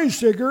 "Aye,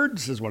 Sigurd,"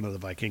 says one of the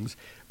Vikings,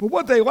 "but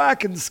what they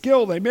lack in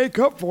skill they make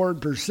up for in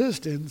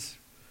persistence."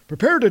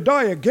 "Prepare to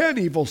die again,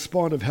 evil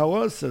spawn of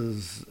Hela,"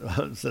 says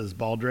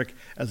Baldric,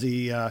 as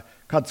he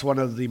cuts one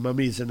of the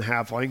mummies in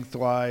half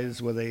lengthwise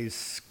with a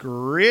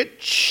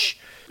scritch.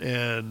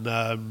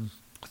 And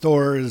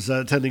Thor is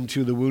tending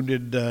to the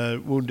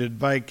wounded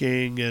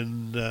Viking,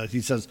 and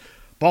he says,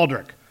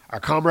 "Baldric,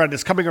 our comrade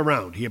is coming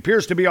around. He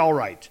appears to be all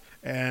right."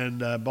 And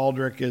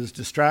Baldric is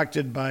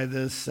distracted by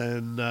this,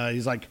 and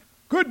he's like,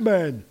 "Good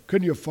man,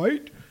 can you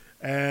fight?"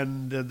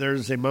 And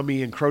there's a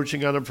mummy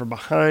encroaching on him from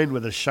behind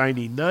with a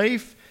shiny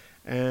knife.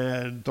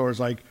 And Thor's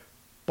like,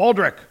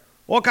 "Baldric,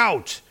 look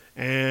out!"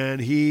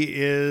 And he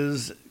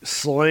is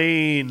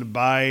slain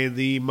by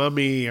the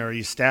mummy, or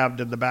he's stabbed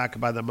in the back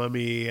by the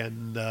mummy,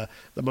 and the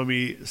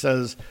mummy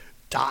says,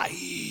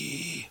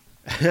 "Die!"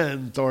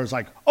 And Thor's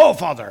like, "Oh,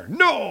 father,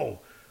 no!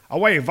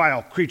 Away,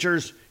 vile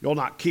creatures! You'll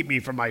not keep me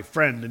from my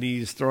friend." And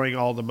he's throwing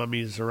all the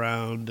mummies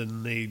around,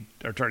 and they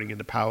are turning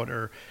into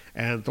powder.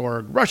 And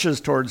Thor rushes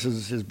towards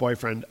his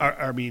boyfriend,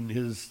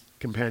 his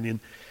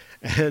companion,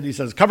 and he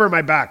says, "Cover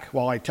my back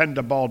while I tend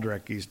to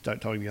Baldric," he's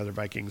telling the other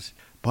Vikings.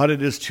 But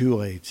it is too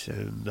late,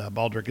 and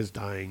Baldric is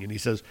dying, and he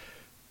says,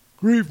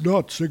 "Grieve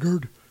not,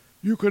 Sigurd.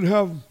 You can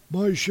have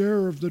my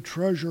share of the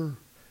treasure."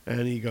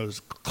 And he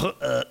goes,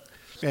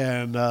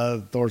 and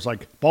Thor's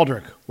like,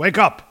 "Baldric, wake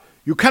up.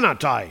 You cannot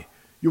die.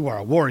 You are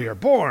a warrior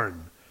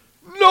born."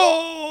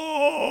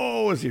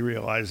 "No!" as he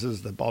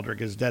realizes that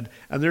Baldric is dead.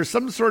 And there's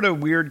some sort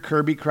of weird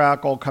Kirby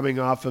crackle coming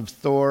off of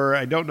Thor.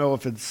 I don't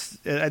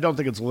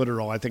think it's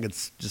literal. I think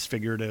it's just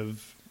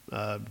figurative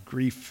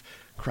grief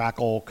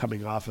crackle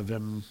coming off of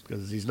him,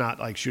 because he's not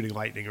like shooting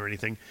lightning or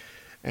anything.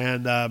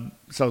 And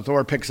so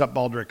Thor picks up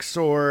Baldric's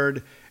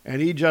sword,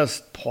 and he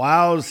just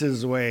plows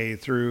his way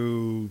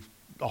through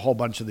a whole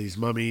bunch of these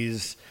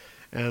mummies.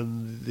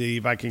 And the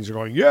Vikings are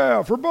going,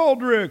 "Yeah, for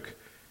Baldric!"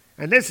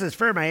 "And this is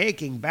for my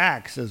aching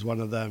back," says one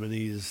of them, and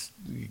he's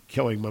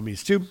killing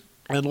mummies too.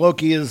 And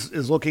Loki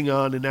is looking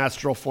on in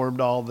astral form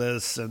to all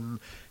this, and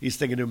he's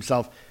thinking to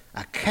himself,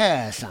 "A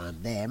curse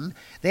on them.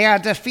 They are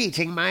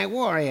defeating my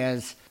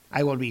warriors.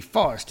 I will be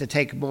forced to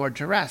take more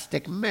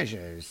drastic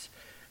measures."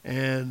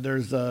 And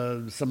there's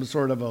some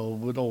sort of a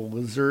little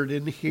lizard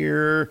in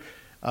here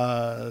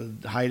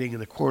hiding in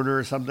the corner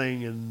or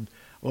something, and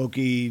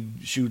Loki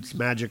shoots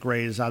magic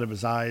rays out of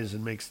his eyes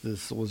and makes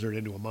this lizard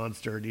into a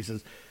monster. And he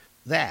says,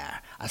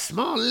 "There, a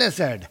small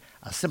lizard,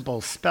 a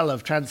simple spell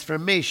of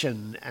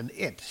transformation, and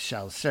it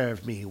shall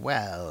serve me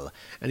well."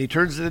 And he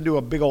turns it into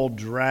a big old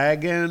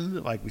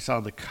dragon, like we saw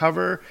on the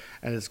cover,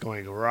 and it's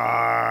going,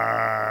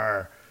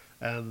 "Roar!"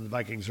 And the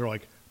Vikings are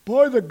like,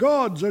 "By the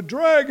gods, a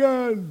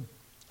dragon!"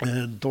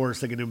 And Thor's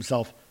thinking to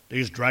himself,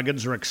 "These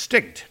dragons are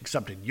extinct,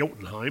 except in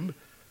Jotunheim.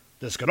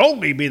 This could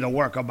only be the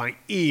work of my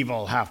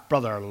evil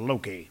half-brother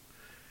Loki."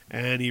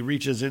 And he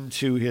reaches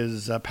into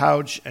his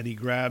pouch, and he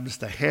grabs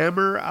the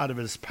hammer out of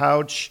his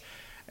pouch,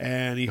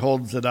 and he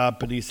holds it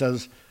up, and he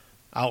says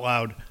out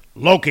loud,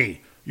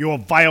 "Loki, you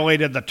have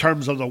violated the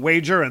terms of the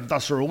wager and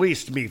thus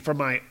released me from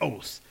my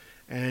oath."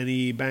 and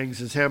he bangs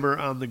his hammer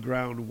on the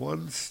ground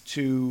once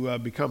to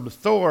become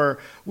Thor,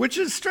 which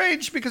is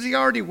strange because he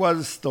already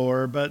was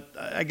Thor, but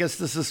I guess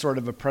this is sort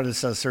of a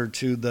predecessor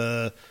to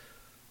the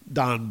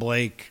Don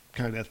Blake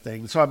kind of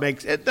thing. So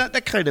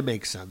that kind of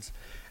makes sense.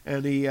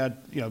 And he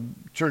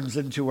turns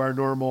into our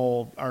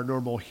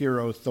normal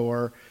hero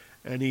Thor,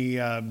 and he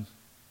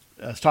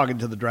is talking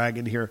to the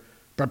dragon here.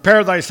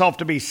 Prepare thyself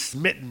to be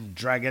smitten,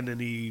 dragon. And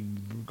he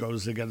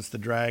goes against the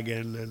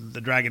dragon, and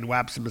the dragon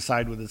whaps him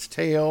aside with its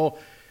tail.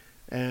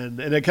 And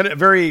in a kind of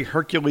very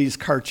Hercules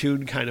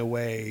cartoon kind of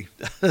way.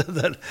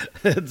 That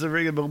it's a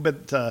little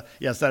bit,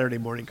 Saturday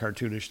morning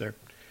cartoonish there.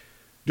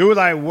 Do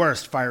thy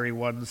worst, fiery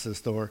one, says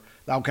Thor.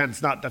 Thou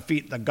canst not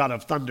defeat the god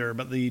of thunder,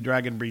 but the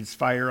dragon breathes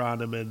fire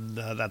on him, and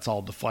that's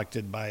all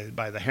deflected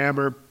by the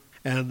hammer.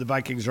 And the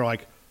Vikings are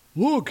like,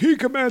 look, he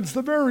commands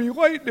the very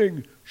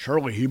lightning.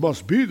 Surely he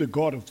must be the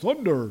god of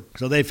thunder.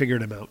 So they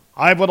figured him out.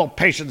 I have little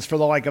patience for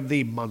the like of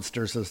thee,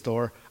 monster, says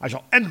Thor. I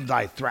shall end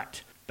thy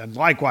threat. Then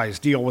likewise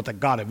deal with the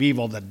god of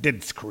evil that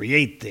didst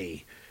create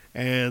thee.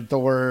 And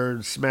Thor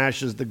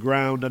smashes the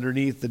ground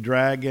underneath the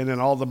dragon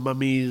and all the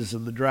mummies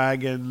and the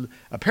dragon.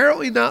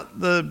 Apparently not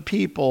the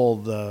people,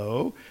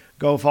 though.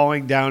 Go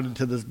falling down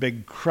into this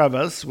big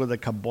crevice with a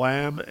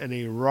kablam and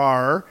a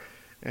roar.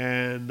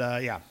 And,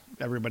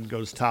 everyone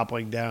goes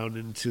toppling down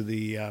into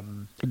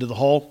the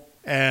hole.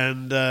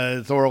 And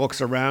Thor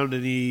looks around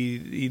and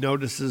he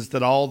notices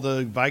that all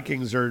the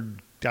Vikings are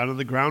down on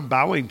the ground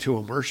bowing to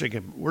him,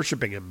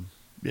 worshiping him.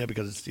 Yeah,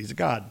 because he's a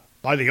god.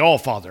 By the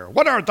All-Father,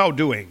 what art thou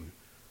doing?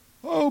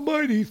 Oh,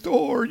 mighty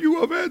Thor, you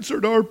have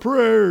answered our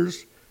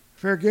prayers.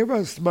 Forgive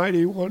us,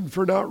 mighty one,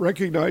 for not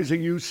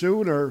recognizing you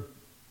sooner.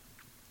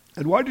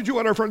 And why did you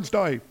let our friends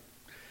die?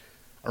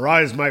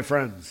 Arise, my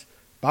friends.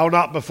 Bow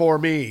not before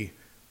me.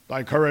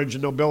 Thy courage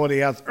and nobility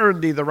hath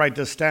earned thee the right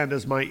to stand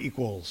as my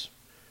equals.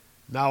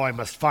 Now I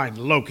must find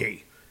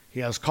Loki. He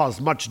has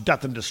caused much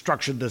death and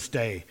destruction this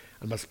day,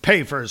 and must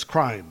pay for his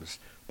crimes.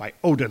 By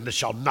Odin, this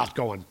shall not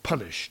go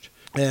unpunished.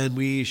 And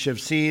we shift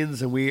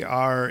scenes, and we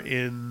are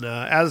in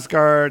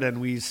Asgard,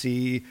 and we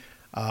see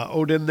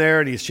Odin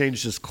there, and he's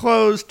changed his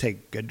clothes,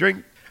 take a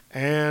drink,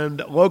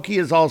 and Loki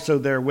is also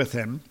there with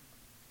him.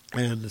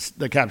 And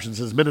the caption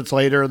says, minutes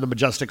later in the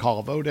majestic hall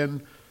of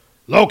Odin,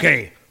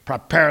 Loki,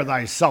 prepare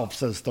thyself,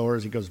 says Thor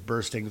as he goes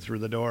bursting through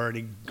the door, and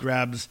he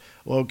grabs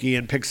Loki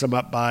and picks him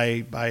up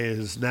by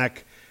his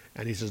neck,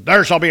 and he says,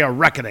 there shall be a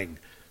reckoning.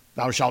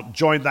 Thou shalt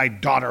join thy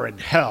daughter in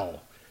hell.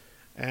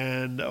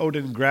 And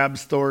Odin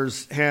grabs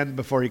Thor's hand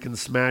before he can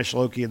smash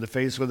Loki in the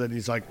face with it. And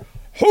he's like,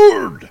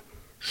 Hold!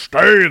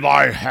 Stay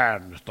thy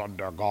hand,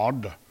 Thunder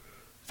God.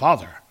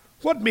 Father,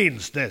 what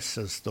means this,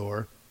 says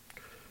Thor.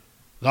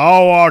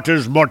 Thou art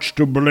as much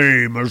to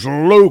blame as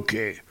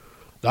Loki.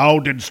 Thou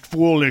didst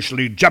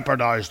foolishly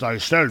jeopardize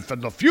thyself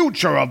and the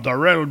future of the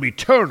realm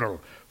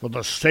eternal for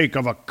the sake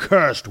of a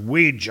cursed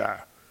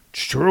wager.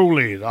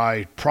 Truly,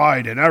 thy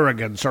pride and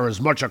arrogance are as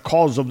much a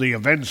cause of the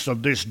events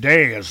of this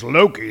day as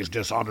Loki's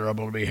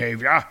dishonorable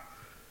behavior.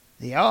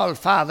 The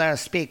All-Father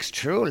speaks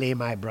truly,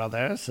 my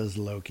brother, says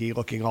Loki,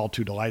 looking all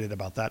too delighted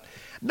about that.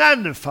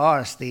 None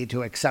forced thee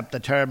to accept the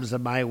terms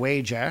of my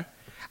wager.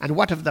 And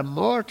what of the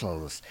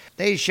mortals?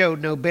 They showed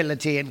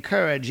nobility and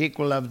courage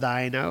equal of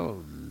thine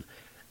own.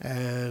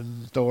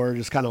 And Thor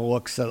just kind of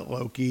looks at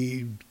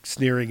Loki,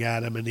 sneering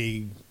at him, and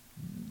he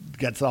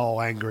gets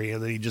all angry,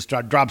 and then he just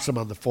drops him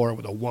on the floor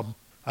with a whump.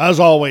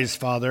 As always,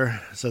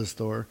 father, says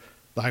Thor,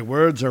 thy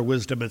words are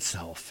wisdom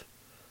itself.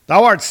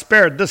 Thou art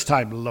spared this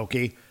time,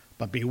 Loki,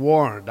 but be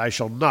warned, I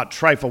shall not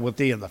trifle with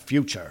thee in the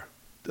future.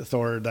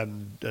 Thor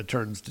then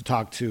turns to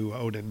talk to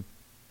Odin.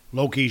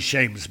 Loki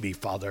shames me,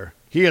 father.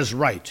 He is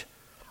right.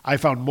 I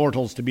found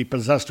mortals to be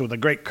possessed with a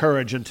great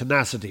courage and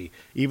tenacity,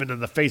 even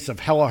in the face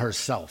of Hela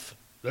herself.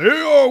 They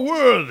are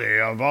worthy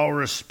of our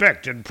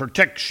respect and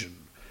protection.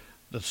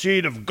 The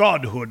seed of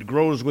godhood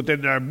grows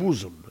within their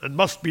bosom, and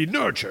must be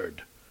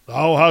nurtured.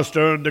 Thou hast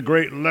earned a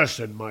great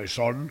lesson, my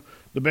son.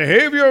 The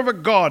behavior of a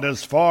god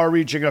has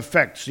far-reaching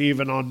effects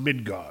even on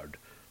Midgard.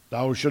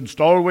 Thou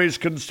shouldst always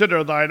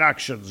consider thine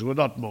actions with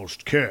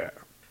utmost care.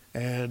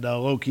 And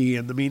Loki,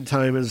 in the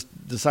meantime, has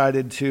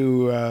decided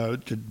to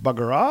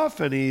bugger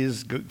off, and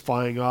he's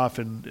flying off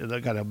in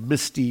a kind of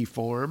misty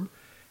form.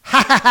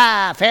 Ha ha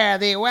ha! Fare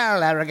thee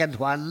well, arrogant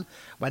one.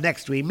 When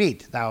next we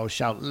meet, thou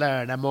shalt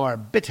learn a more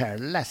bitter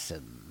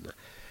lesson.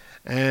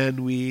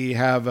 And we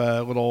have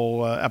a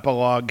little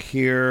epilogue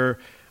here.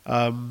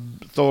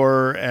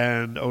 Thor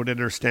and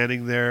Odin are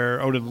standing there.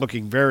 Odin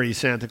looking very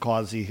Santa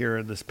Claus-y here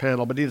in this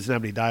panel, but he doesn't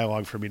have any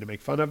dialogue for me to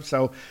make fun of.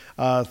 So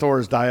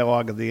Thor's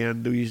dialogue at the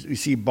end, we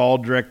see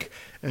Baldric,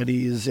 and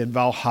he's in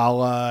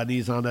Valhalla, and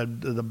he's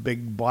on the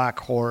big black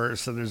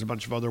horse, and there's a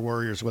bunch of other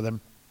warriors with him.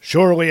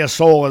 Surely a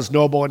soul as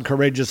noble and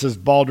courageous as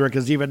Baldric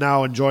is even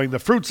now enjoying the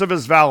fruits of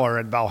his valor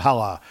in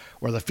Valhalla,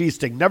 where the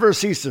feasting never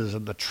ceases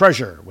and the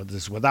treasure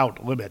is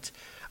without limit.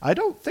 I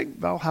don't think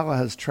Valhalla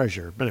has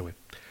treasure, but anyway.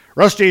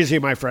 Rest easy,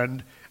 my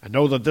friend, and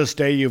know that this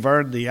day you've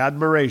earned the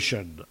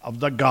admiration of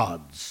the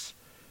gods.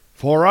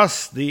 For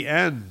us, the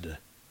end.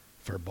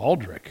 For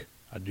Baldric,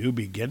 A new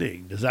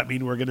beginning. Does that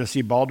mean we're going to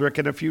see Baldric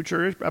in a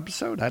future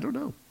episode? I don't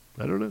know.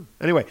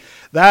 Anyway,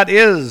 that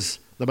is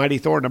the Mighty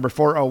Thor number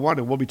 401,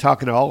 and we'll be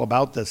talking all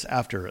about this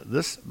after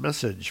this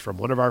message from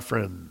one of our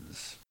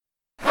friends.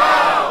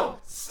 How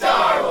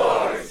Star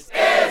Wars is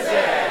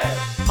it?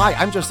 Hi,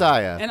 I'm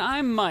Josiah. And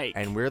I'm Mike.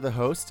 And we're the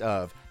host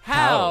of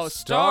How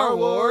Star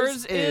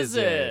Wars Is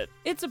It?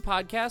 It's a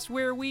podcast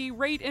where we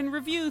rate and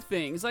review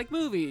things like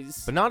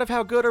movies. But not of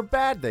how good or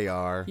bad they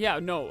are. Yeah,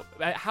 no,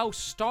 how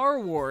Star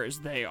Wars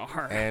they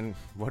are. And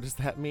what does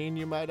that mean,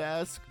 you might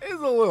ask? It's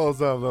a little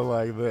something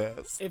like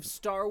this. If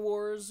Star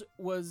Wars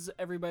was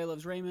Everybody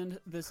Loves Raymond,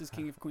 this is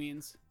King of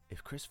Queens.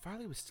 If Chris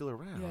Farley was still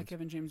around. Yeah,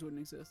 Kevin James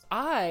wouldn't exist.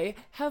 I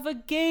have a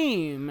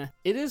game.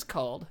 It is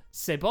called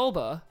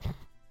Sebulba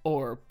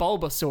or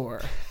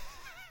Bulbasaur.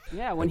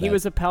 Yeah, when he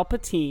was a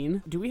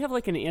Palpatine. Do we have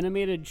like an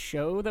animated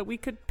show that we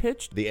could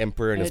pitch? The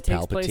Emperor and his It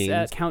takes Palpatine. place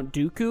at Count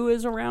Dooku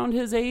is around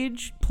his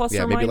age, plus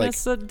Yeah, or maybe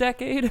minus a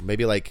decade.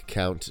 Maybe like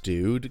Count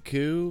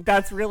Dooku.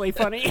 That's really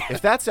funny.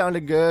 If that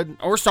sounded good,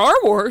 Or Star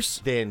Wars.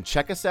 then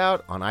check us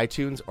out on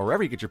iTunes or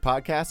wherever you get your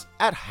podcasts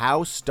at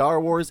How Star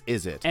Wars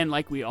Is It? And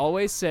like we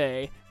always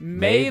say,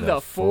 may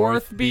the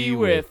fourth be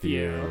with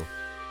you.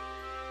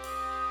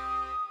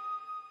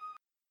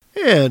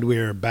 And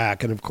we're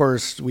back. And of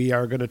course, we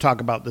are going to talk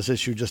about this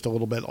issue just a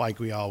little bit like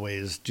we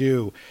always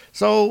do.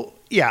 So,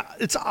 yeah,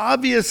 it's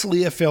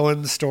obviously a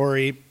fill-in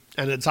story,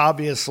 and it's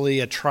obviously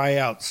a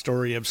tryout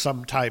story of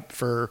some type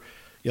for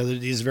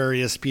these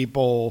various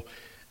people.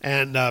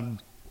 And,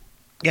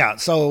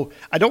 so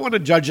I don't want to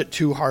judge it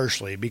too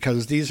harshly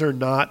because these are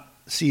not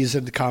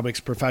seasoned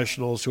comics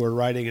professionals who are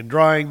writing and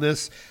drawing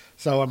this.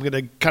 So I'm going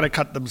to kind of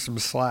cut them some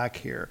slack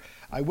here.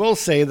 I will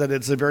say that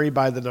it's a very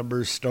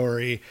by-the-numbers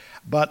story,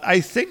 but I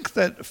think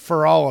that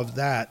for all of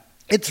that,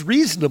 it's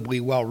reasonably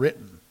well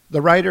written. The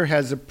writer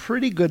has a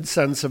pretty good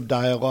sense of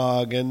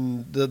dialogue,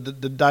 and the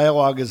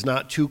dialogue is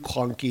not too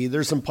clunky.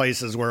 There's some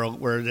places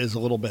where it is a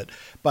little bit,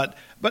 but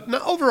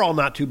overall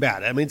not too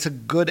bad. I mean, it's a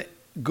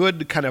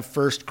good kind of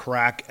first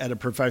crack at a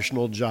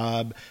professional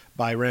job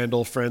by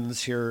Randall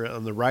Friends here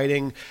on the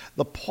writing.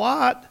 The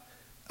plot,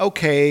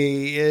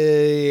 okay,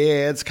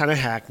 it's kind of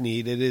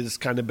hackneyed. It has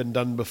kind of been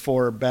done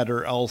before,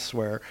 better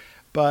elsewhere,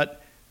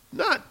 but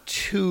not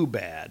too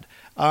bad.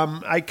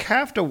 I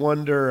have to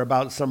wonder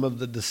about some of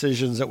the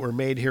decisions that were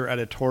made here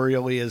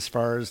editorially as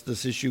far as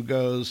this issue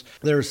goes.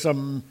 There's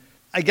some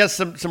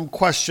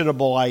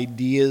questionable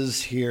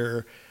ideas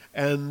here,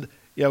 and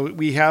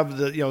we have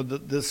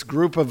this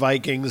group of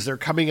Vikings. They're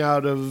coming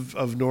out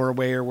of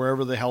Norway or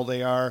wherever the hell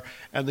they are,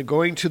 and they're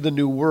going to the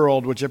New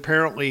World, which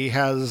apparently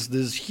has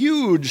these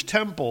huge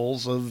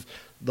temples of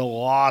the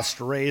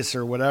lost race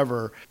or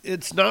whatever.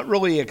 It's not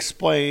really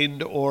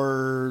explained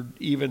or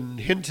even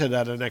hinted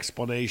at an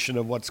explanation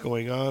of what's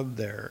going on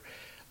there.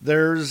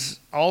 There's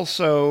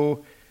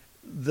also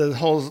the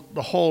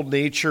whole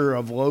nature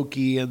of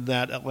Loki and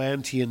that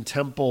Atlantean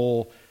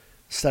temple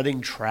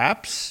setting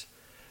traps.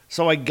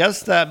 So I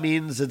guess that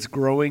means it's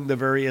growing the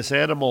various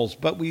animals.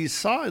 But we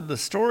saw in the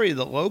story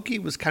that Loki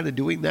was kind of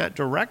doing that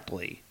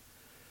directly.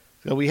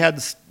 So we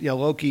had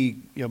Loki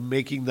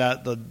making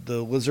that the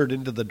lizard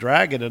into the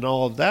dragon and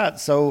all of that.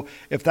 So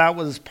if that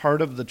was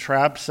part of the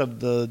traps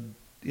of the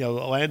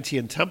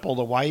Atlantean temple,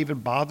 then why even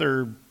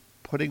bother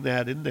putting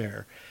that in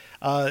there?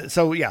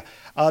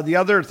 The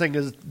other thing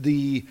is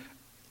the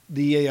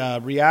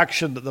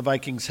reaction that the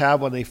Vikings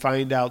have when they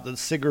find out that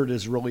Sigurd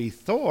is really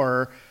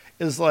Thor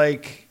is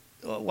like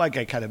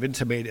I kind of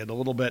intimated a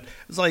little bit.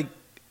 It's like,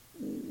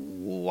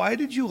 why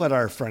did you let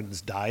our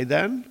friends die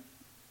then,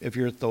 if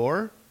you're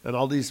Thor? And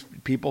all these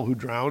people who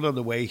drowned on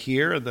the way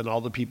here, and then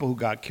all the people who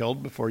got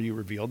killed before you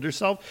revealed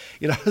yourself.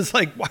 It's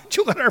like, why'd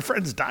you let our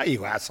friends die,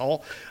 you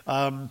asshole?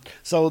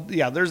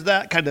 There's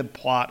that kind of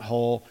plot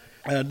hole.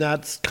 And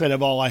that's kind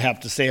of all I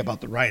have to say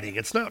about the writing.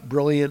 It's not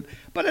brilliant,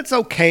 but it's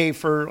okay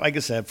for, like I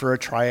said, for a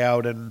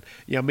tryout. And,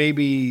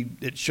 maybe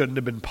it shouldn't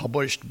have been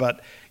published,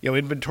 but,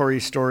 inventory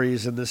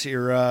stories in this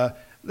era,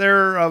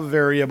 they're of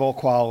variable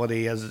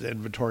quality, as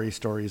inventory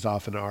stories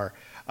often are.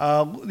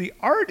 The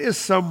art is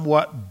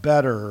somewhat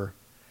better,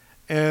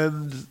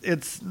 and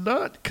it's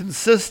not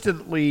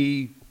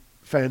consistently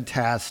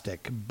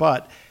fantastic,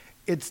 but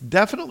it's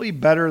definitely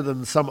better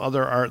than some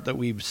other art that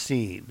we've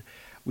seen.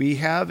 We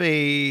have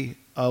a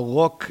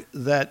look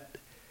that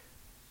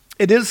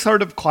it is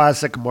sort of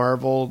classic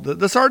Marvel.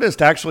 This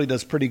artist actually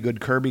does pretty good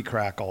Kirby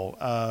Crackle,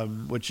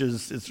 which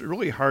it's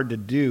really hard to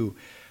do,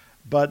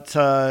 but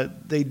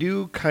they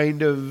do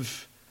kind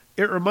of.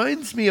 It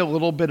reminds me a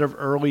little bit of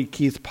early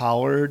Keith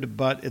Pollard,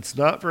 but it's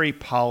not very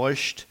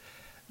polished.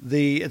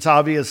 It's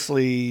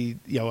obviously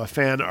a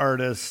fan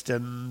artist,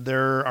 and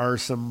there are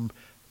some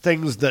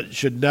things that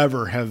should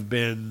never have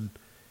been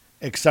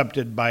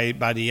accepted by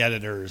the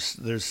editors.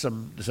 There's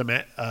some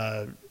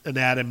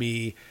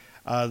anatomy.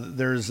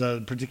 There's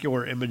a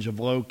particular image of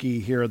Loki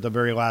here at the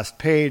very last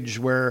page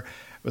where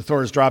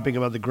Thor is dropping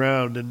him on the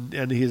ground,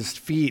 and his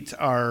feet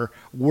are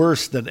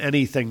worse than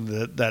anything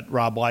that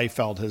Rob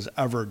Liefeld has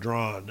ever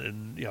drawn.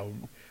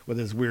 And with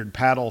his weird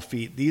paddle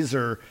feet, these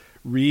are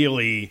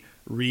really,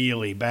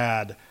 really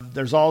bad.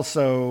 There's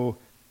also,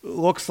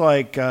 looks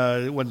like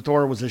when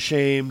Thor was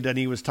ashamed and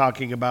he was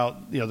talking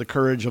about, the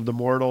courage of the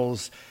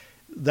mortals,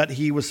 that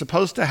he was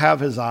supposed to have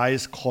his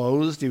eyes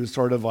closed. He was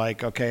sort of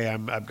like, okay,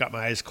 I've got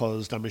my eyes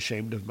closed. I'm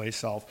ashamed of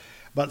myself.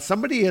 But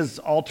somebody has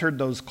altered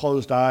those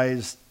closed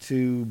eyes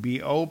to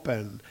be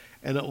open,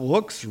 and it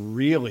looks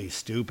really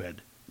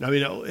stupid. I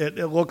mean,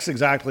 it looks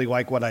exactly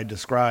like what I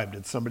described.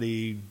 It's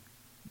somebody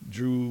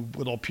drew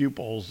little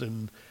pupils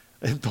in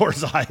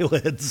Thor's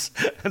eyelids,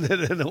 and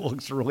it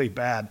looks really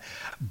bad.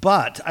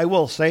 But I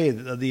will say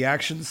that the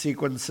action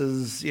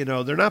sequences,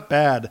 they're not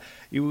bad.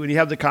 When you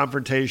have the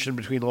confrontation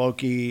between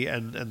Loki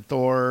and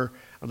Thor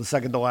on the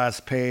second to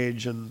last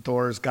page, and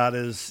Thor's got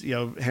his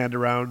hand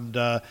around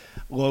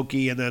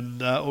Loki, and then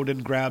Odin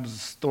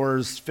grabs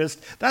Thor's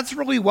fist. That's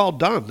really well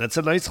done. That's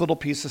a nice little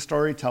piece of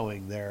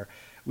storytelling there.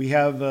 We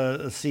have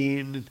a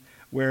scene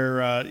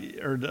where,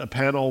 or a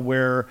panel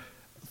where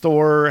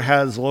Thor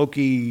has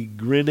Loki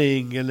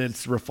grinning, and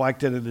it's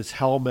reflected in his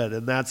helmet,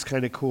 and that's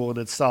kind of cool in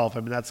itself.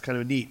 I mean, that's kind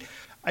of neat.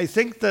 I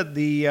think that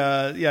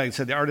like I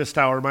said, the artist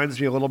style reminds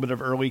me a little bit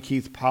of early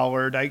Keith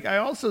Pollard. I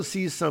also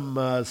see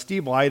some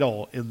Steve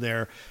Lytle in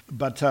there,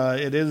 but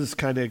it is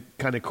kind of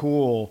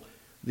cool.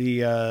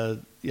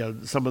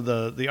 Some of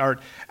the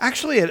art.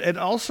 Actually, it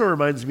also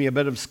reminds me a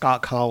bit of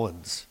Scott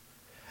Collins.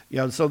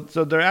 So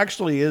there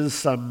actually is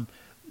some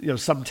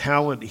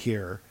talent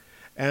here,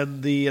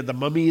 and the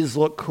mummies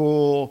look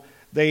cool.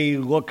 They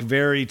look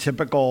very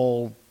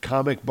typical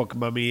comic book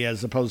mummy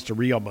as opposed to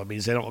real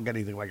mummies. They don't look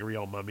anything like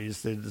real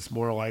mummies. They're just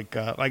more like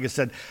I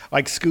said,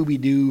 like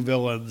Scooby-Doo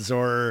villains,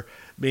 or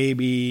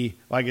maybe,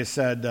 like I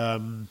said,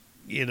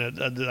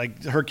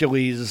 like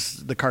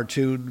Hercules, the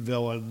cartoon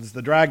villains.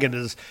 The dragon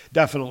is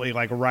definitely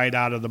like right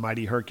out of the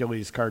Mighty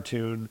Hercules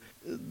cartoon.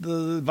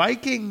 The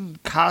Viking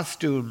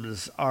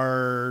costumes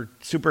are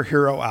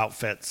superhero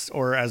outfits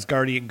or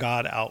Asgardian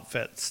god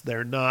outfits.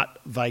 They're not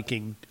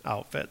Viking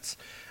outfits.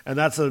 And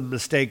that's a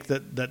mistake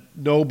that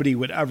nobody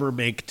would ever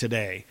make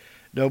today.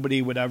 Nobody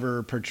would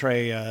ever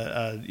portray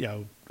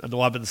an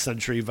 11th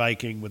century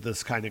Viking with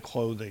this kind of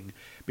clothing,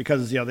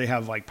 because they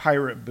have like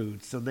pirate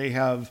boots, and they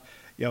have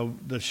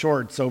the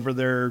shorts over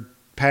their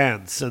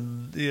pants,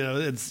 and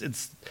it's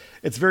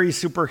very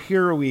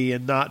superhero-y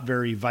and not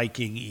very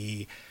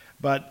Viking-y.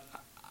 But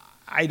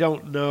I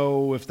don't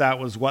know if that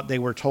was what they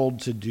were told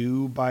to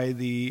do by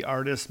the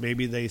artist.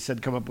 Maybe they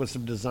said come up with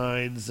some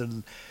designs,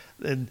 and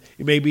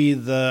maybe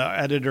the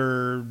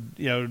editor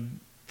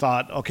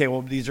thought, okay,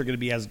 well, these are going to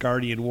be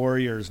Asgardian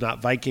warriors,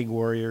 not Viking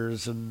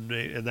warriors, and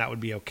that would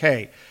be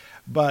okay.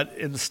 But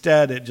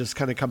instead, it just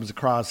kind of comes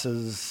across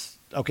as,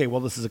 okay, well,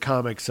 this is a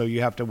comic, so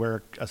you have to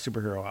wear a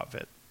superhero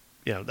outfit.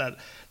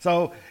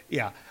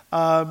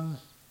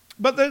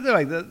 But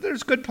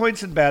there's good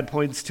points and bad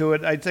points to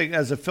it. I think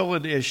as a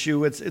fill-in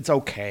issue, it's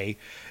okay.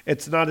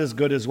 It's not as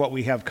good as what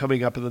we have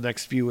coming up in the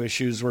next few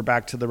issues. We're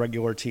back to the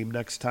regular team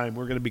next time.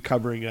 We're going to be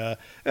covering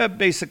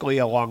basically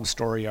a long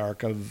story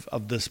arc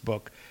of this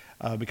book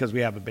because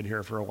we haven't been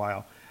here for a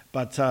while.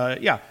 But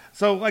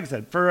so like I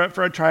said, for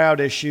a tryout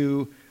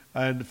issue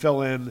and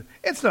fill-in,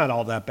 it's not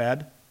all that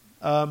bad.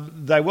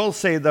 I will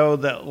say, though,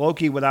 that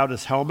Loki without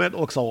his helmet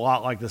looks a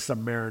lot like the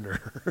Submariner.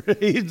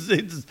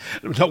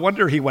 No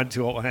wonder he went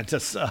to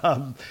Atlantis.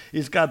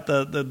 He's got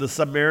the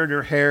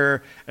Submariner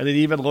hair, and it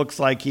even looks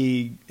like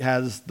he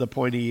has the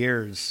pointy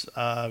ears.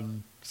 What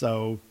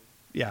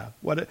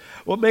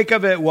make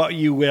of it what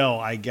you will,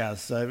 I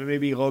guess.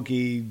 Maybe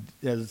Loki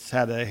has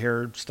had a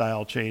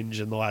hairstyle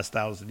change in the last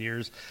 1,000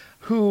 years.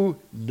 Who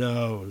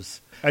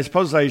knows? I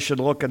suppose I should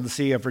look and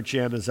see if Rich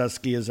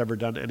Januszewski has ever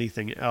done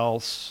anything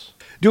else.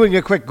 Doing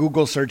a quick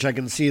Google search, I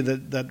can see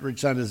that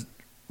Rich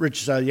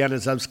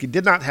Januszewski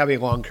did not have a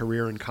long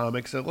career in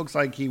comics. It looks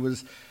like he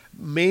was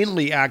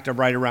mainly active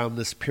right around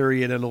this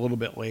period and a little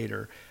bit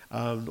later.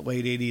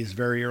 Late 80s,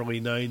 very early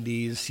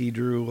 90s. He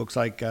drew, looks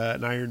like,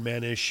 an Iron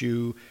Man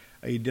issue.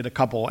 He did a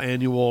couple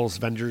annuals,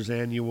 Avengers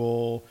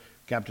Annual,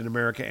 Captain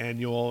America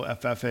Annual,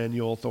 FF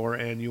Annual, Thor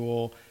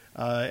Annual,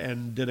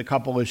 and did a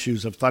couple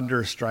issues of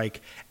Thunderstrike,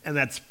 and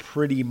that's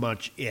pretty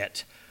much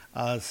it.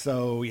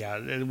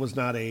 It was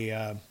not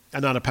a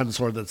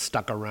penciler that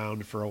stuck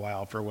around for a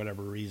while for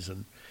whatever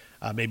reason.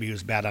 Maybe he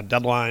was bad on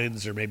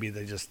deadlines, or maybe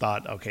they just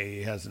thought, okay,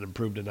 he hasn't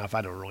improved enough.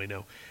 I don't really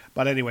know.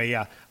 But anyway,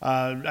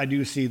 I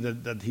do see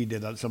that he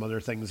did some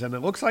other things. And it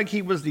looks like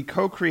he was the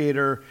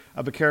co-creator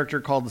of a character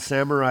called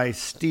Samurai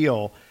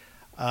Steel,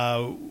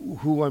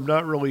 who I'm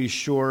not really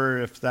sure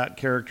if that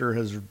character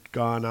has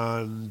gone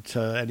on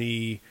to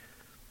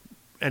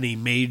any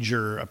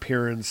major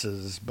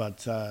appearances,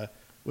 but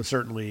was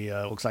certainly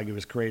looks like it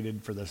was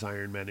created for this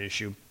Iron Man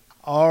issue.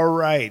 All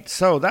right,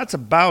 so that's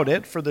about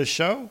it for the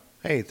show.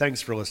 Hey,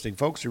 thanks for listening,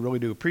 folks. We really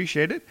do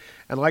appreciate it.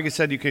 And like I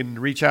said, you can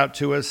reach out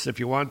to us if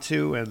you want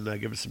to and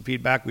give us some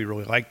feedback. We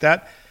really like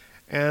that.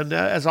 And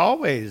as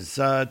always,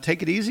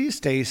 take it easy,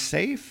 stay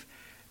safe,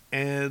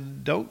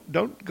 and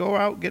don't go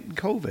out getting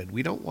COVID.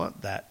 We don't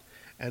want that.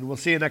 And we'll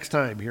see you next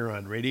time here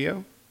on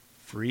Radio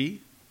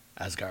Free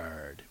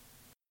Asgard.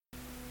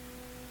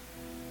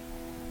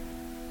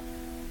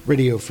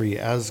 Radio Free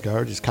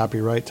Asgard is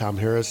copyright Tom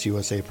Harris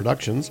USA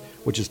Productions,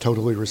 which is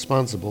totally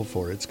responsible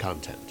for its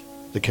content.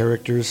 The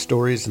characters,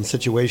 stories, and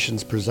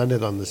situations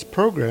presented on this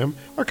program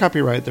are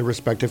copyright their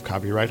respective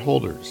copyright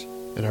holders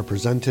and are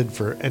presented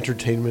for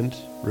entertainment,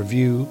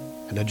 review,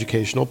 and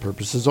educational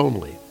purposes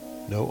only.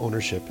 No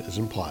ownership is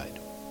implied.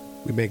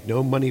 We make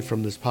no money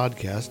from this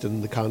podcast,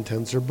 and the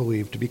contents are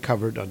believed to be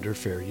covered under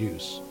fair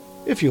use.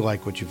 If you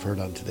like what you've heard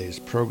on today's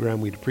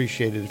program, we'd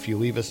appreciate it if you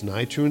leave us an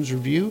iTunes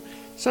review,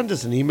 send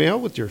us an email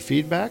with your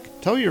feedback,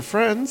 tell your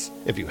friends,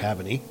 if you have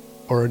any,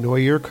 or annoy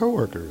your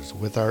coworkers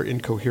with our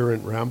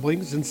incoherent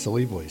ramblings and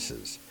silly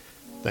voices.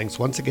 Thanks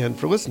once again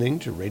for listening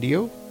to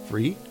Radio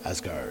Free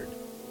Asgard.